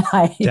crew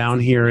down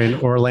here in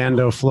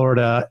Orlando,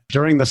 Florida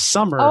during the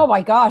summer. Oh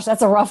my gosh,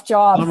 that's a rough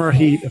job. Summer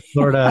heat of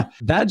Florida.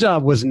 That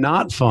job was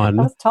not fun.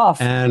 That was tough.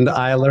 And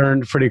I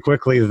learned pretty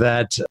quickly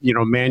that,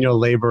 manual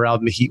labor out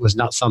in the heat was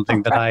not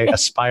something that I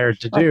aspired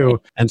to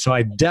do. And so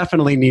I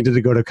definitely needed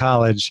to go to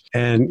college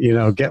and,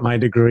 get my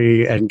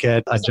degree and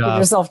get a job. Give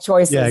yourself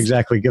choices. Yeah,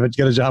 exactly. Get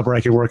a job where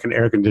I could work in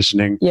air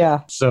conditioning.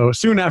 Yeah. So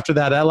soon after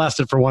that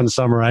lasted for one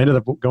summer. I ended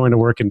up going to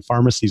work in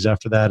pharmacies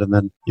after that and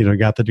then,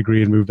 got the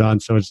degree and moved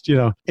on. So it's,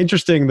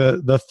 interesting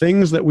the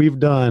things that we've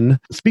done.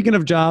 Speaking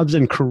of jobs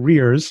and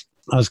careers,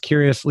 I was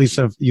curious,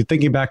 Lisa, if you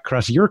thinking back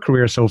across your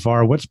career so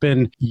far, what's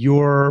been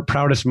your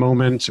proudest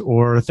moment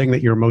or thing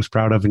that you're most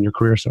proud of in your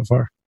career so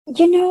far?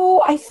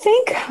 I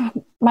think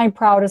my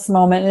proudest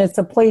moment, and it's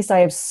a place I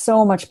have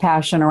so much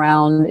passion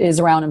around, is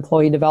around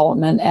employee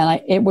development.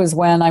 And it was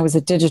when I was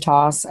at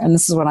Digitas, and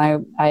this is when I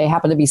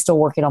happened to be still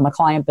working on the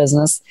client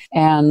business.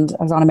 And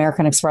I was on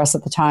American Express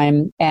at the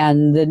time.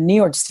 And the New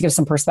York, just to give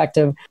some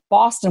perspective,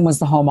 Boston was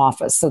the home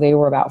office. So they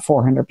were about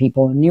 400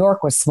 people. And New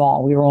York was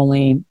small. We were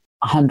only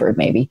 100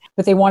 maybe,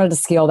 but they wanted to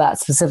scale that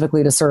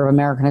specifically to serve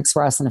American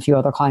Express and a few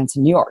other clients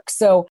in New York.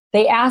 So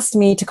they asked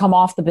me to come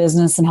off the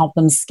business and help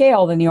them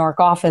scale the New York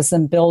office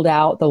and build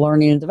out the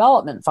learning and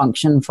development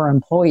function for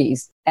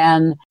employees.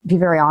 And to be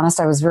very honest,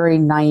 I was very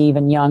naive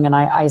and young. And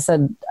I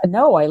said,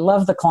 no, I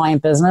love the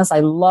client business. I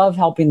love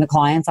helping the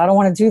clients. I don't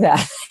want to do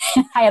that.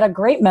 I had a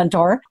great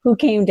mentor who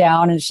came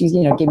down and she,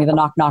 gave me the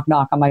knock, knock,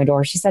 knock on my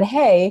door. She said,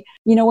 hey,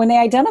 when they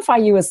identify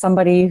you as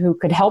somebody who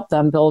could help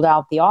them build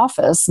out the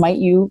office, might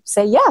you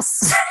say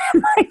yes?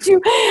 Might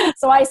you?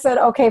 So I said,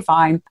 okay,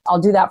 fine.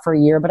 I'll do that for a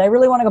year, but I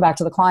really want to go back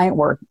to the client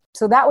work.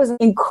 So that was an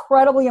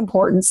incredibly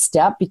important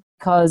step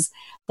because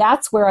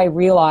that's where I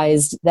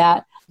realized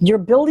that you're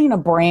building a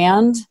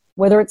brand,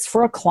 whether it's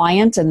for a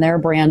client and their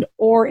brand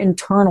or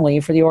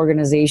internally for the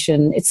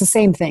organization, it's the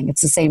same thing.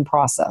 It's the same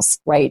process,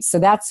 right? So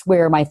that's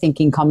where my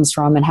thinking comes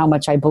from and how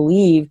much I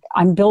believe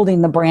I'm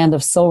building the brand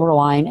of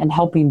Silverline and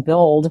helping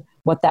build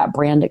what that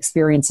brand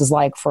experience is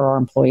like for our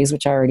employees,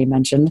 which I already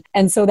mentioned.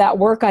 And so that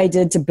work I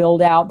did to build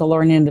out the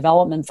learning and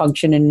development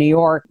function in New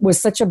York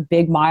was such a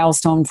big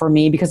milestone for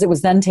me because it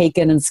was then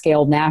taken and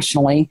scaled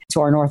nationally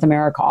to our North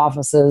America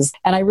offices.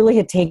 And I really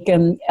had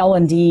taken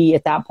L&D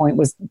at that point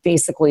was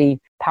basically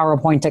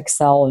PowerPoint,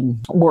 Excel,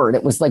 and Word.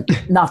 It was like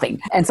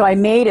nothing. And so I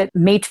made it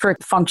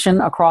matrix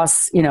function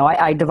across,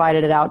 I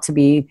divided it out to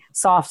be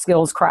soft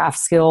skills, craft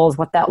skills,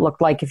 what that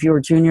looked like if you were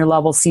junior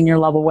level, senior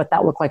level, what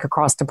that looked like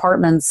across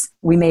departments.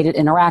 We made it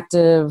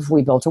interactive.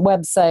 We built a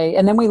website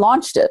and then we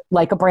launched it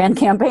like a brand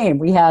campaign.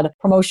 We had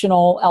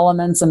promotional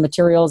elements and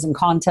materials and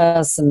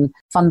contests and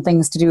fun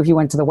things to do if you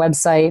went to the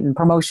website and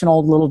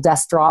promotional little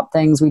desk drop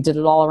things. We did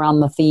it all around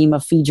the theme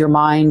of Feed Your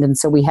Mind. And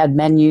so we had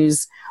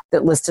menus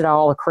that listed out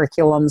all the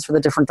curriculums for the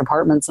different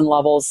departments and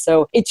levels.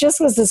 So it just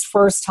was this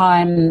first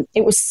time.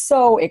 It was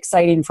so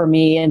exciting for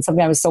me and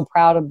something I was so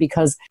proud of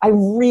because I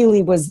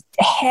really was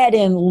head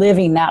in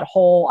living that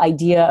whole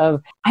idea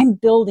of I'm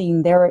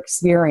building their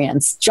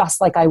experience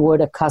just like I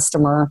would a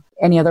customer,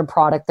 any other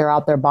product they're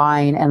out there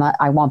buying, and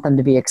I want them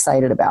to be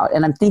excited about.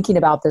 And I'm thinking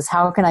about this,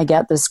 how can I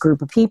get this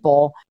group of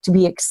people to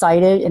be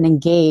excited and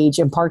engage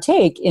and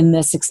partake in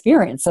this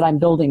experience that I'm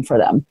building for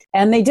them?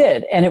 And they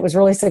did, and it was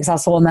really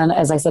successful. And then,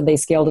 as I said, they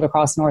scaled it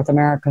across North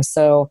America.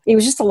 So it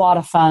was just a lot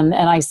of fun.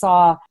 And I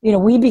saw,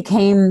 we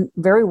became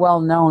very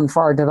well known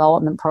for our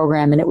development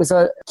program, and it was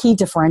a key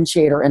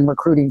differentiator in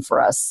recruiting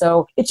for us.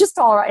 So it's just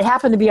all right. It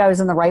happened to be I was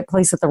in the right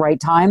place at the right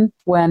time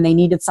when they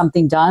needed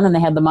something done and they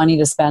had the money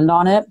to spend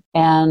on it.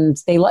 And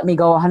they let me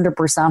go 100%,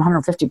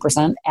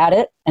 150% at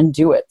it and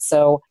do it.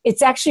 So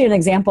it's actually an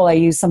example I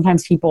use.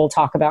 Sometimes people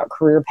talk about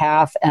career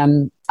path,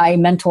 and I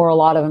mentor a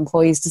lot of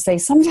employees to say,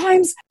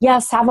 sometimes,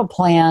 yes, have a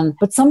plan,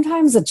 but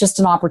sometimes it's just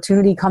an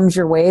opportunity comes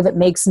your way that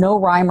makes no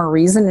rhyme or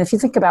reason. And if you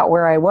think about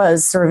where I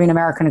was serving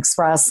American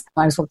Express,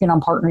 I was working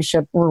on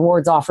partnership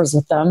rewards offers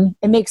with them.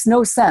 It makes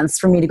no sense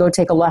for me to go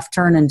take a left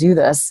turn and do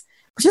this.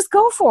 Just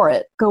go for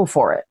it. Go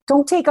for it.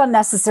 Don't take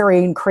unnecessary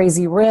and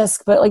crazy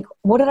risk, but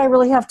what did I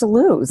really have to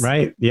lose?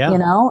 Right. Yeah.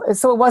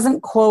 So it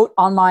wasn't, quote,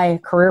 on my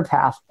career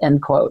path,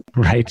 end quote.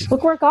 Right.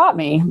 Look where it got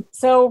me.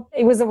 So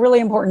it was a really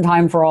important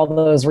time for all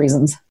those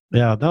reasons.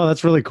 Yeah, no,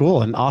 that's really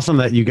cool and awesome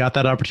that you got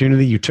that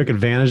opportunity. You took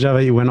advantage of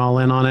it. You went all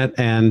in on it.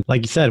 And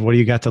like you said, what do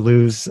you got to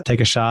lose? Take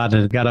a shot,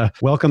 and got to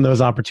welcome those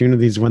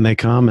opportunities when they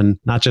come and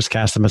not just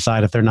cast them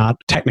aside if they're not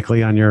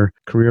technically on your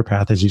career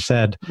path, as you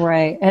said.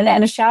 Right.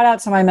 And a shout out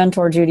to my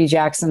mentor, Judy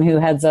Jackson, who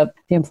heads up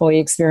the employee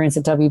experience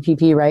at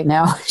WPP right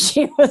now.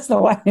 She was the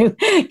one who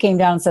came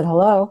down and said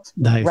hello.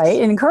 Nice.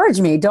 Right. And encouraged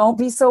me. Don't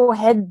be so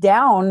head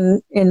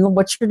down in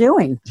what you're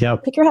doing.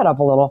 Yep. Pick your head up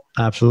a little.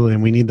 Absolutely.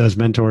 And we need those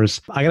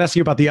mentors. I got to ask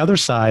you about the other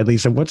side,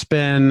 Lisa. What's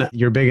been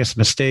your biggest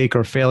mistake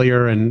or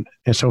failure and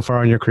so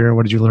far in your career?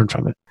 What did you learn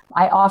from it?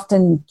 I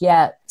often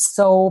get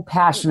so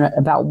passionate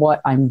about what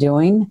I'm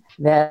doing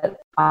that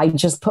I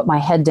just put my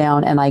head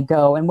down and I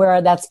go. And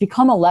where that's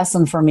become a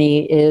lesson for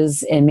me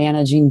is in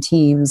managing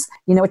teams.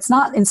 It's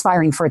not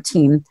inspiring for a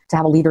team to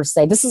have a leader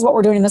say, this is what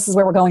we're doing, this is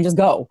where we're going, just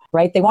go,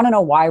 right? They want to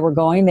know why we're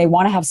going. They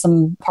want to have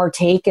some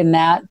partake in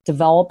that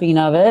developing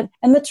of it.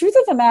 And the truth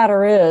of the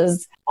matter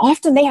is,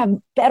 often they have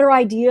better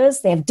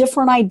ideas, they have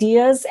different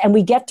ideas, and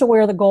we get to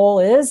where the goal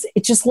is.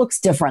 It just looks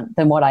different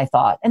than what I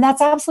thought. And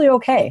that's absolutely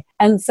okay.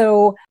 And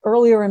so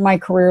earlier in my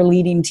career,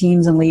 leading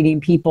teams and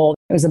leading people,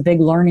 it was a big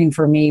learning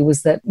for me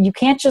was that you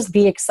can't just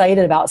be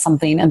excited about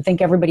something and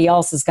think everybody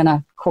else is going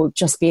to, quote,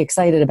 just be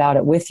excited about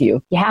it with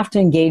you. You have to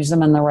engage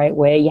them in the right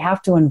way. You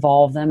have to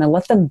involve them and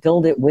let them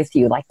build it with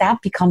you.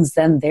 That becomes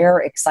then their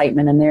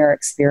excitement and their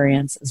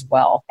experience as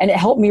well. And it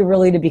helped me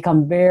really to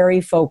become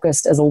very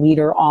focused as a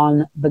leader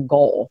on the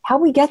goal. How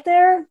we get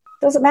there?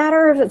 Does it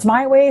matter if it's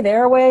my way,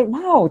 their way?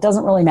 No, it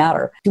doesn't really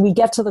matter. Do we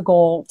get to the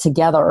goal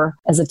together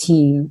as a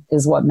team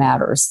is what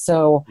matters.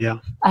 So yeah.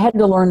 I had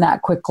to learn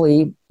that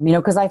quickly,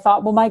 because I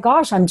thought, well, my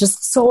gosh, I'm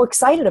just so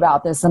excited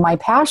about this. And my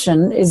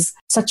passion is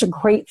such a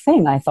great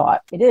thing. I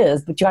thought it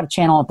is, but you got to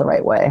channel it the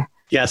right way.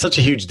 Yeah, it's such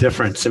a huge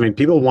difference.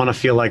 People want to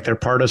feel like they're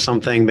part of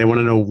something. They want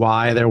to know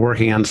why they're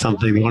working on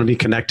something. They want to be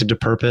connected to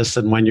purpose.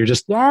 And when you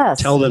just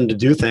tell them to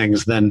do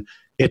things, then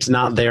it's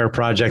not their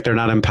project. They're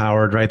not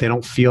empowered, right? They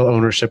don't feel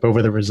ownership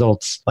over the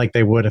results like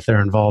they would if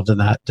they're involved in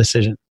that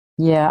decision.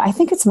 Yeah, I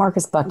think it's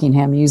Marcus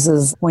Buckingham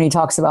uses, when he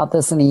talks about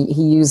this, and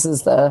he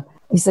uses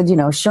he said,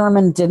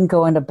 Sherman didn't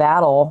go into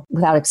battle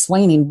without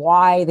explaining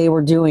why they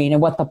were doing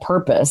and what the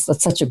purpose,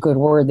 that's such a good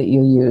word that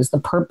you use, the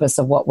purpose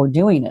of what we're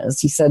doing is.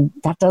 He said,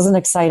 that doesn't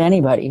excite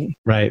anybody.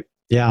 Right.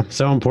 Yeah,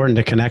 so important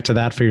to connect to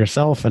that for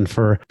yourself and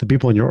for the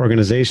people in your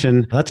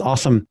organization. That's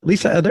awesome.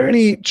 Lisa, are there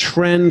any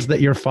trends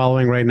that you're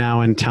following right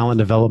now in talent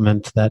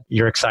development that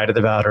you're excited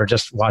about or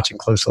just watching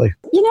closely?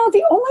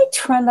 The only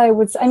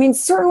trend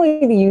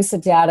certainly the use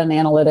of data and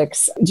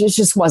analytics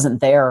just wasn't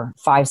there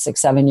 5,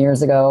 6, 7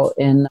 years ago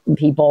in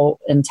people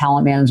in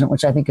talent management,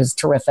 which I think is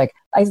terrific.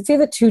 I'd say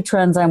the two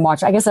trends I'm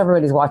watching, I guess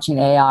everybody's watching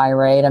AI,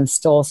 right? I'm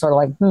still sort of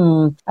like,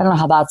 I don't know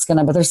how that's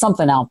but there's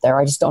something out there.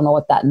 I just don't know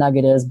what that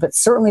nugget is. But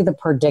certainly the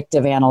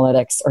predictive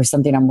analytics are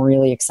something I'm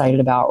really excited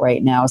about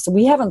right now. So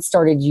we haven't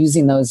started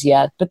using those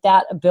yet, but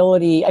that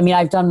ability,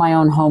 I've done my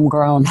own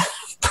homegrown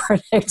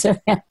predictive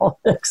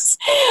analytics,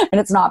 and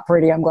it's not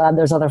pretty. I'm glad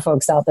there's other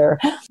folks out there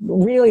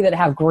really that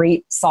have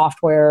great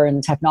software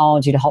and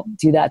technology to help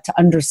do that, to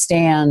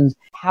understand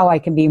how I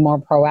can be more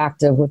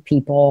proactive with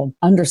people,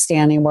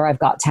 understanding where I've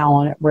got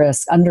talent at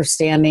risk,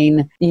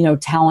 understanding,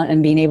 talent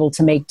and being able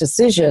to make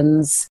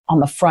decisions on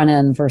the front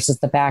end versus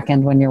the back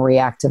end when you're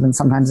reactive. And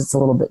sometimes it's a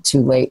little bit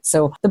too late.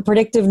 So the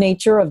predictive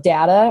nature of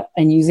data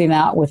and using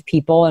that with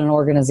people in an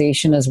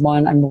organization is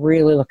one I'm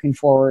really looking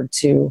forward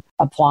to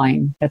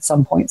applying at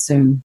some point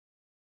soon.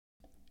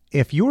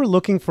 If you're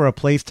looking for a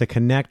place to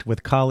connect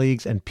with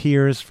colleagues and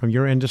peers from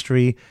your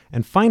industry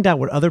and find out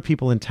what other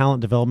people in talent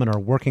development are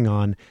working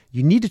on,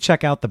 you need to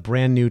check out the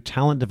brand new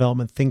Talent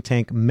Development Think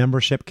Tank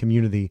membership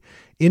community.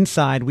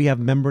 Inside, we have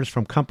members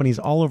from companies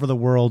all over the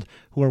world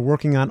who are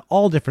working on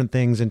all different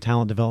things in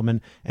talent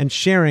development and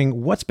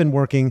sharing what's been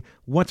working,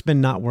 what's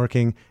been not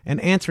working,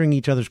 and answering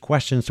each other's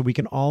questions so we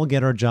can all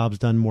get our jobs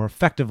done more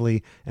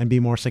effectively and be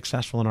more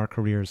successful in our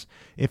careers.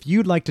 If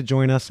you'd like to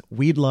join us,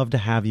 we'd love to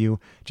have you.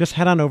 Just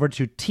head on over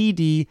to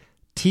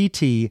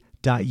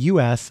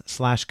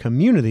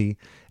tdtt.us/community,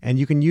 and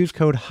you can use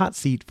code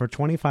HOTSEAT for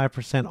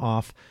 25%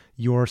 off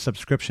your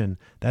subscription.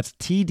 That's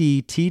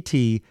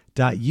tdtt.us/community,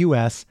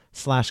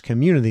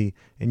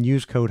 and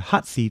use code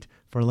HOTSEAT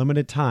for a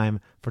limited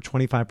time for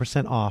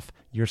 25% off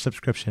your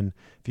subscription.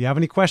 If you have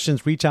any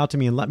questions, reach out to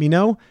me and let me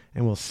know,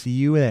 and we'll see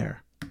you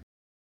there.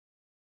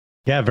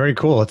 Yeah, very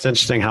cool. It's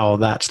interesting how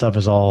that stuff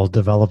is all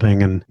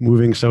developing and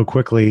moving so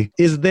quickly.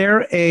 Is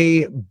there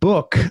a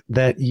book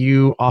that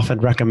you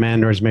often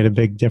recommend or has made a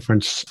big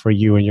difference for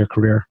you in your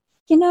career?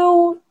 You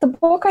know, the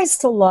book I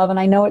still love, and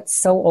I know it's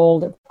so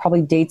old, it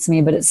probably dates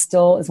me, but it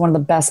still is one of the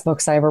best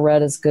books I ever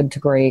read, is Good to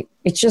Great.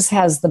 It just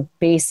has the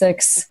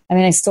basics. I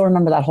mean, I still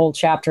remember that whole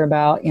chapter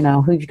about, you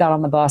know, who you've got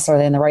on the bus. Are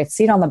they in the right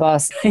seat on the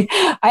bus?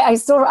 I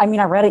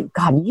read it,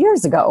 God,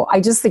 years ago. I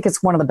just think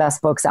it's one of the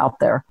best books out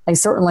there. I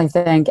certainly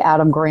think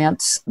Adam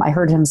Grant, I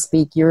heard him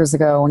speak years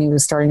ago when he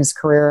was starting his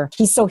career.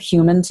 He's so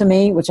human to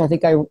me, which I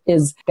think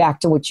is back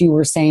to what you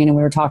were saying and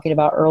we were talking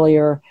about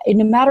earlier. And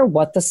no matter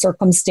what the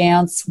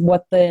circumstance,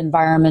 what the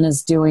environment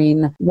is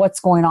doing, what's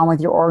going on with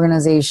your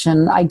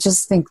organization, I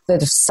just think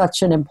that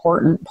such an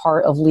important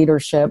part of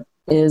leadership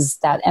is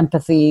that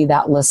empathy,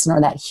 that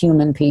listener, that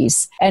human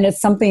piece. And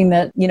it's something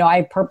that, you know,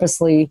 I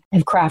purposely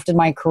have crafted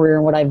my career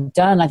and what I've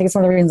done. I think it's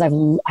one of the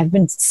reasons I've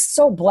been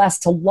so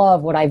blessed to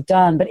love what I've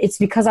done, but it's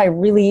because I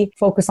really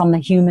focus on the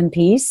human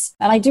piece.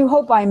 And I do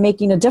hope I'm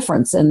making a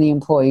difference in the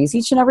employees,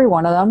 each and every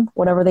one of them,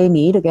 whatever they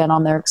need, again,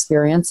 on their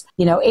experience.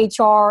 You know,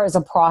 HR is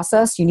a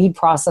process. You need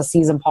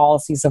processes and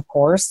policies, of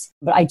course,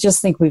 but I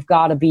just think we've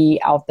got to be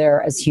out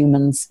there as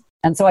humans.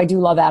 And so I do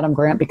love Adam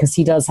Grant because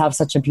he does have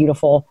such a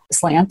beautiful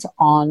slant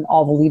on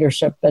all the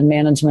leadership and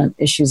management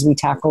issues we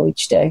tackle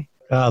each day.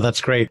 Oh,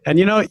 that's great. And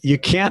you know, you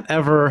can't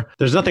ever,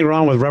 there's nothing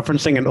wrong with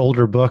referencing an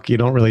older book. You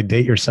don't really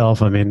date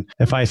yourself. I mean,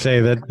 if I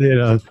say that, you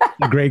know,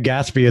 The Great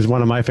Gatsby is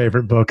one of my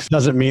favorite books,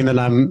 doesn't mean that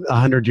I'm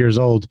 100 years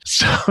old.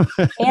 So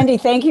Andy,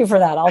 thank you for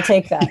that. I'll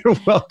take that. You're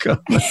welcome.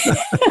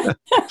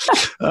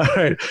 All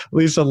right,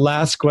 Lisa,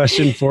 last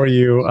question for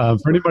you.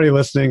 For anybody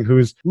listening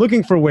who's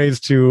looking for ways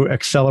to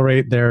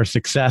accelerate their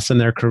success in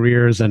their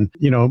careers and,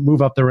 you know,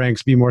 move up the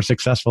ranks, be more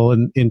successful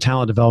in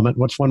talent development,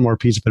 what's one more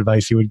piece of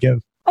advice you would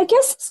give? I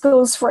guess this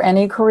goes for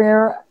any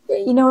career.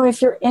 You know,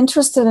 if you're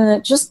interested in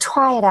it, just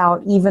try it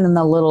out, even in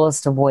the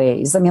littlest of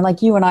ways. I mean,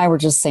 like you and I were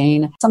just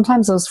saying,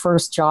 sometimes those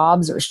first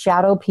jobs or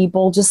shadow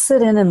people, just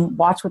sit in and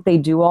watch what they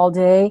do all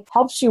day,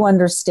 helps you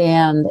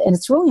understand. And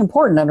it's really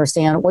important to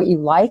understand what you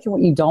like and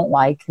what you don't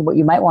like, what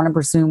you might want to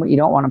pursue and what you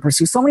don't want to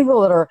pursue. So many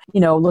people that are,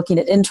 you know, looking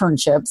at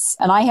internships,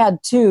 and I had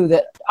two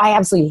that I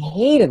absolutely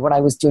hated what I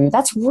was doing.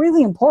 That's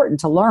really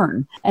important to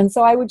learn. And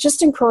so I would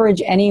just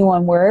encourage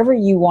anyone, wherever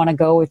you want to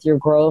go with your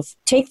growth,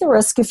 take the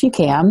risk if you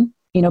can.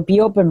 You know,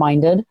 be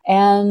open-minded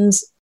and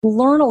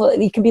learn a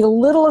little. It can be the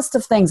littlest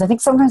of things. I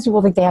think sometimes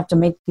people think they have to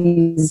make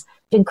these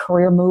big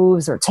career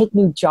moves or take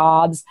new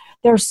jobs.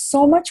 There's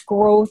so much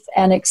growth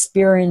and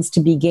experience to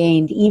be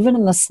gained, even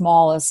in the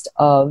smallest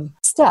of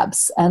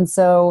steps. And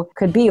so it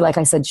could be, like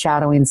I said,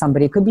 shadowing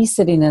somebody. It could be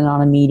sitting in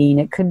on a meeting.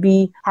 It could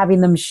be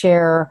having them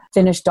share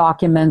finished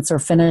documents or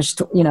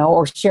finished, you know,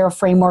 or share a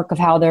framework of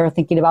how they're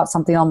thinking about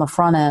something on the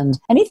front end.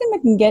 Anything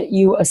that can get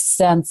you a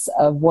sense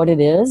of what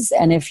it is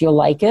and if you'll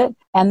like it.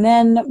 And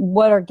then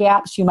what are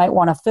gaps you might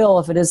want to fill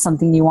if it is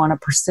something you want to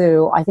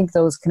pursue. I think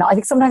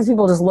sometimes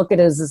people just look at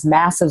it as this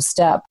massive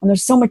step. And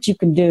there's so much you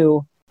can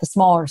do, the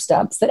smaller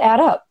steps that add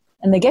up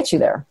and they get you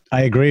there.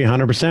 I agree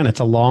 100%.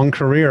 It's a long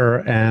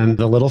career and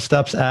the little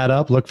steps add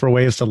up. Look for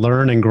ways to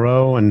learn and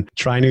grow and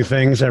try new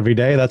things every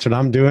day. That's what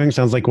I'm doing.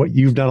 Sounds like what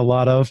you've done a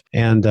lot of.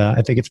 And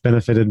I think it's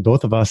benefited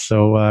both of us.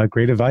 So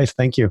great advice.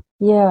 Thank you.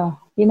 Yeah.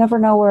 You never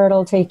know where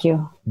it'll take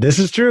you. This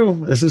is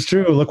true. This is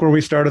true. Look where we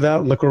started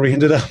out and look where we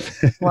ended up.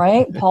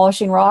 Right?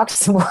 Polishing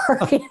rocks and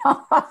working on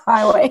the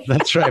highway.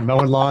 That's right.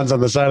 Mowing lawns on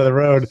the side of the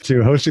road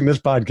to hosting this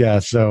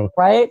podcast. So,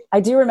 right? I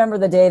do remember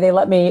the day they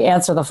let me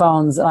answer the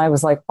phones and I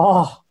was like,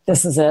 oh,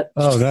 this is it.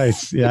 Oh,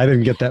 nice. Yeah, I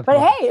didn't get that far.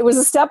 But hey, it was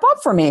a step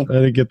up for me. I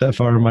didn't get that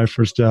far in my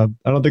first job.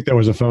 I don't think there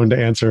was a phone to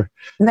answer.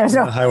 There's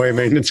no the highway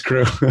maintenance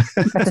crew.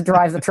 Have to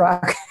drive the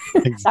truck.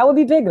 That would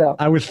be big though.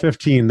 I was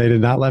 15. They did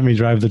not let me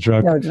drive the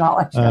truck. No, did not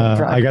let you drive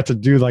the truck. I got to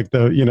do like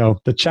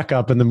the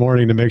checkup in the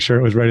morning to make sure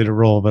it was ready to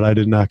roll, but I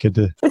did not get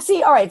to. But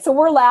see, all right, so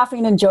we're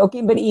laughing and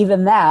joking, but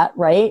even that,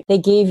 right? They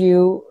gave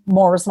you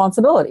more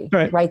responsibility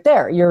right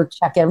there. You're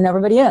checking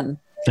everybody in.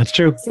 That's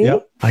true. See?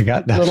 Yep, I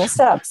got that. Little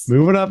steps.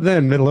 Moving up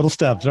then, little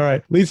steps. All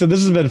right. Lisa,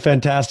 this has been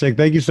fantastic.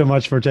 Thank you so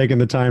much for taking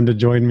the time to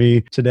join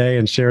me today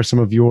and share some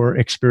of your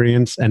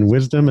experience and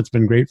wisdom. It's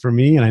been great for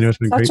me, and I know it's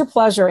been great. Such a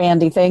pleasure,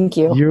 Andy. Thank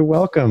you. You're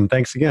welcome.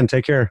 Thanks again.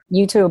 Take care.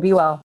 You too. Be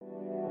well.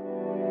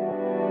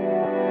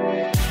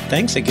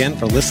 Thanks again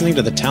for listening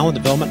to the Talent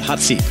Development Hot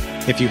Seat.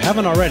 If you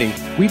haven't already,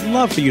 we'd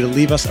love for you to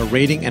leave us a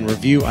rating and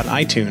review on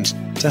iTunes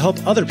to help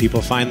other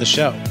people find the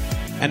show.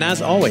 And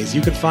as always,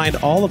 you can find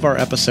all of our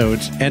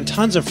episodes and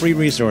tons of free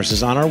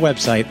resources on our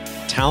website,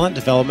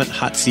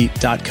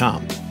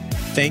 talentdevelopmenthotseat.com.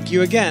 Thank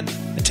you again,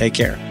 and take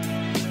care.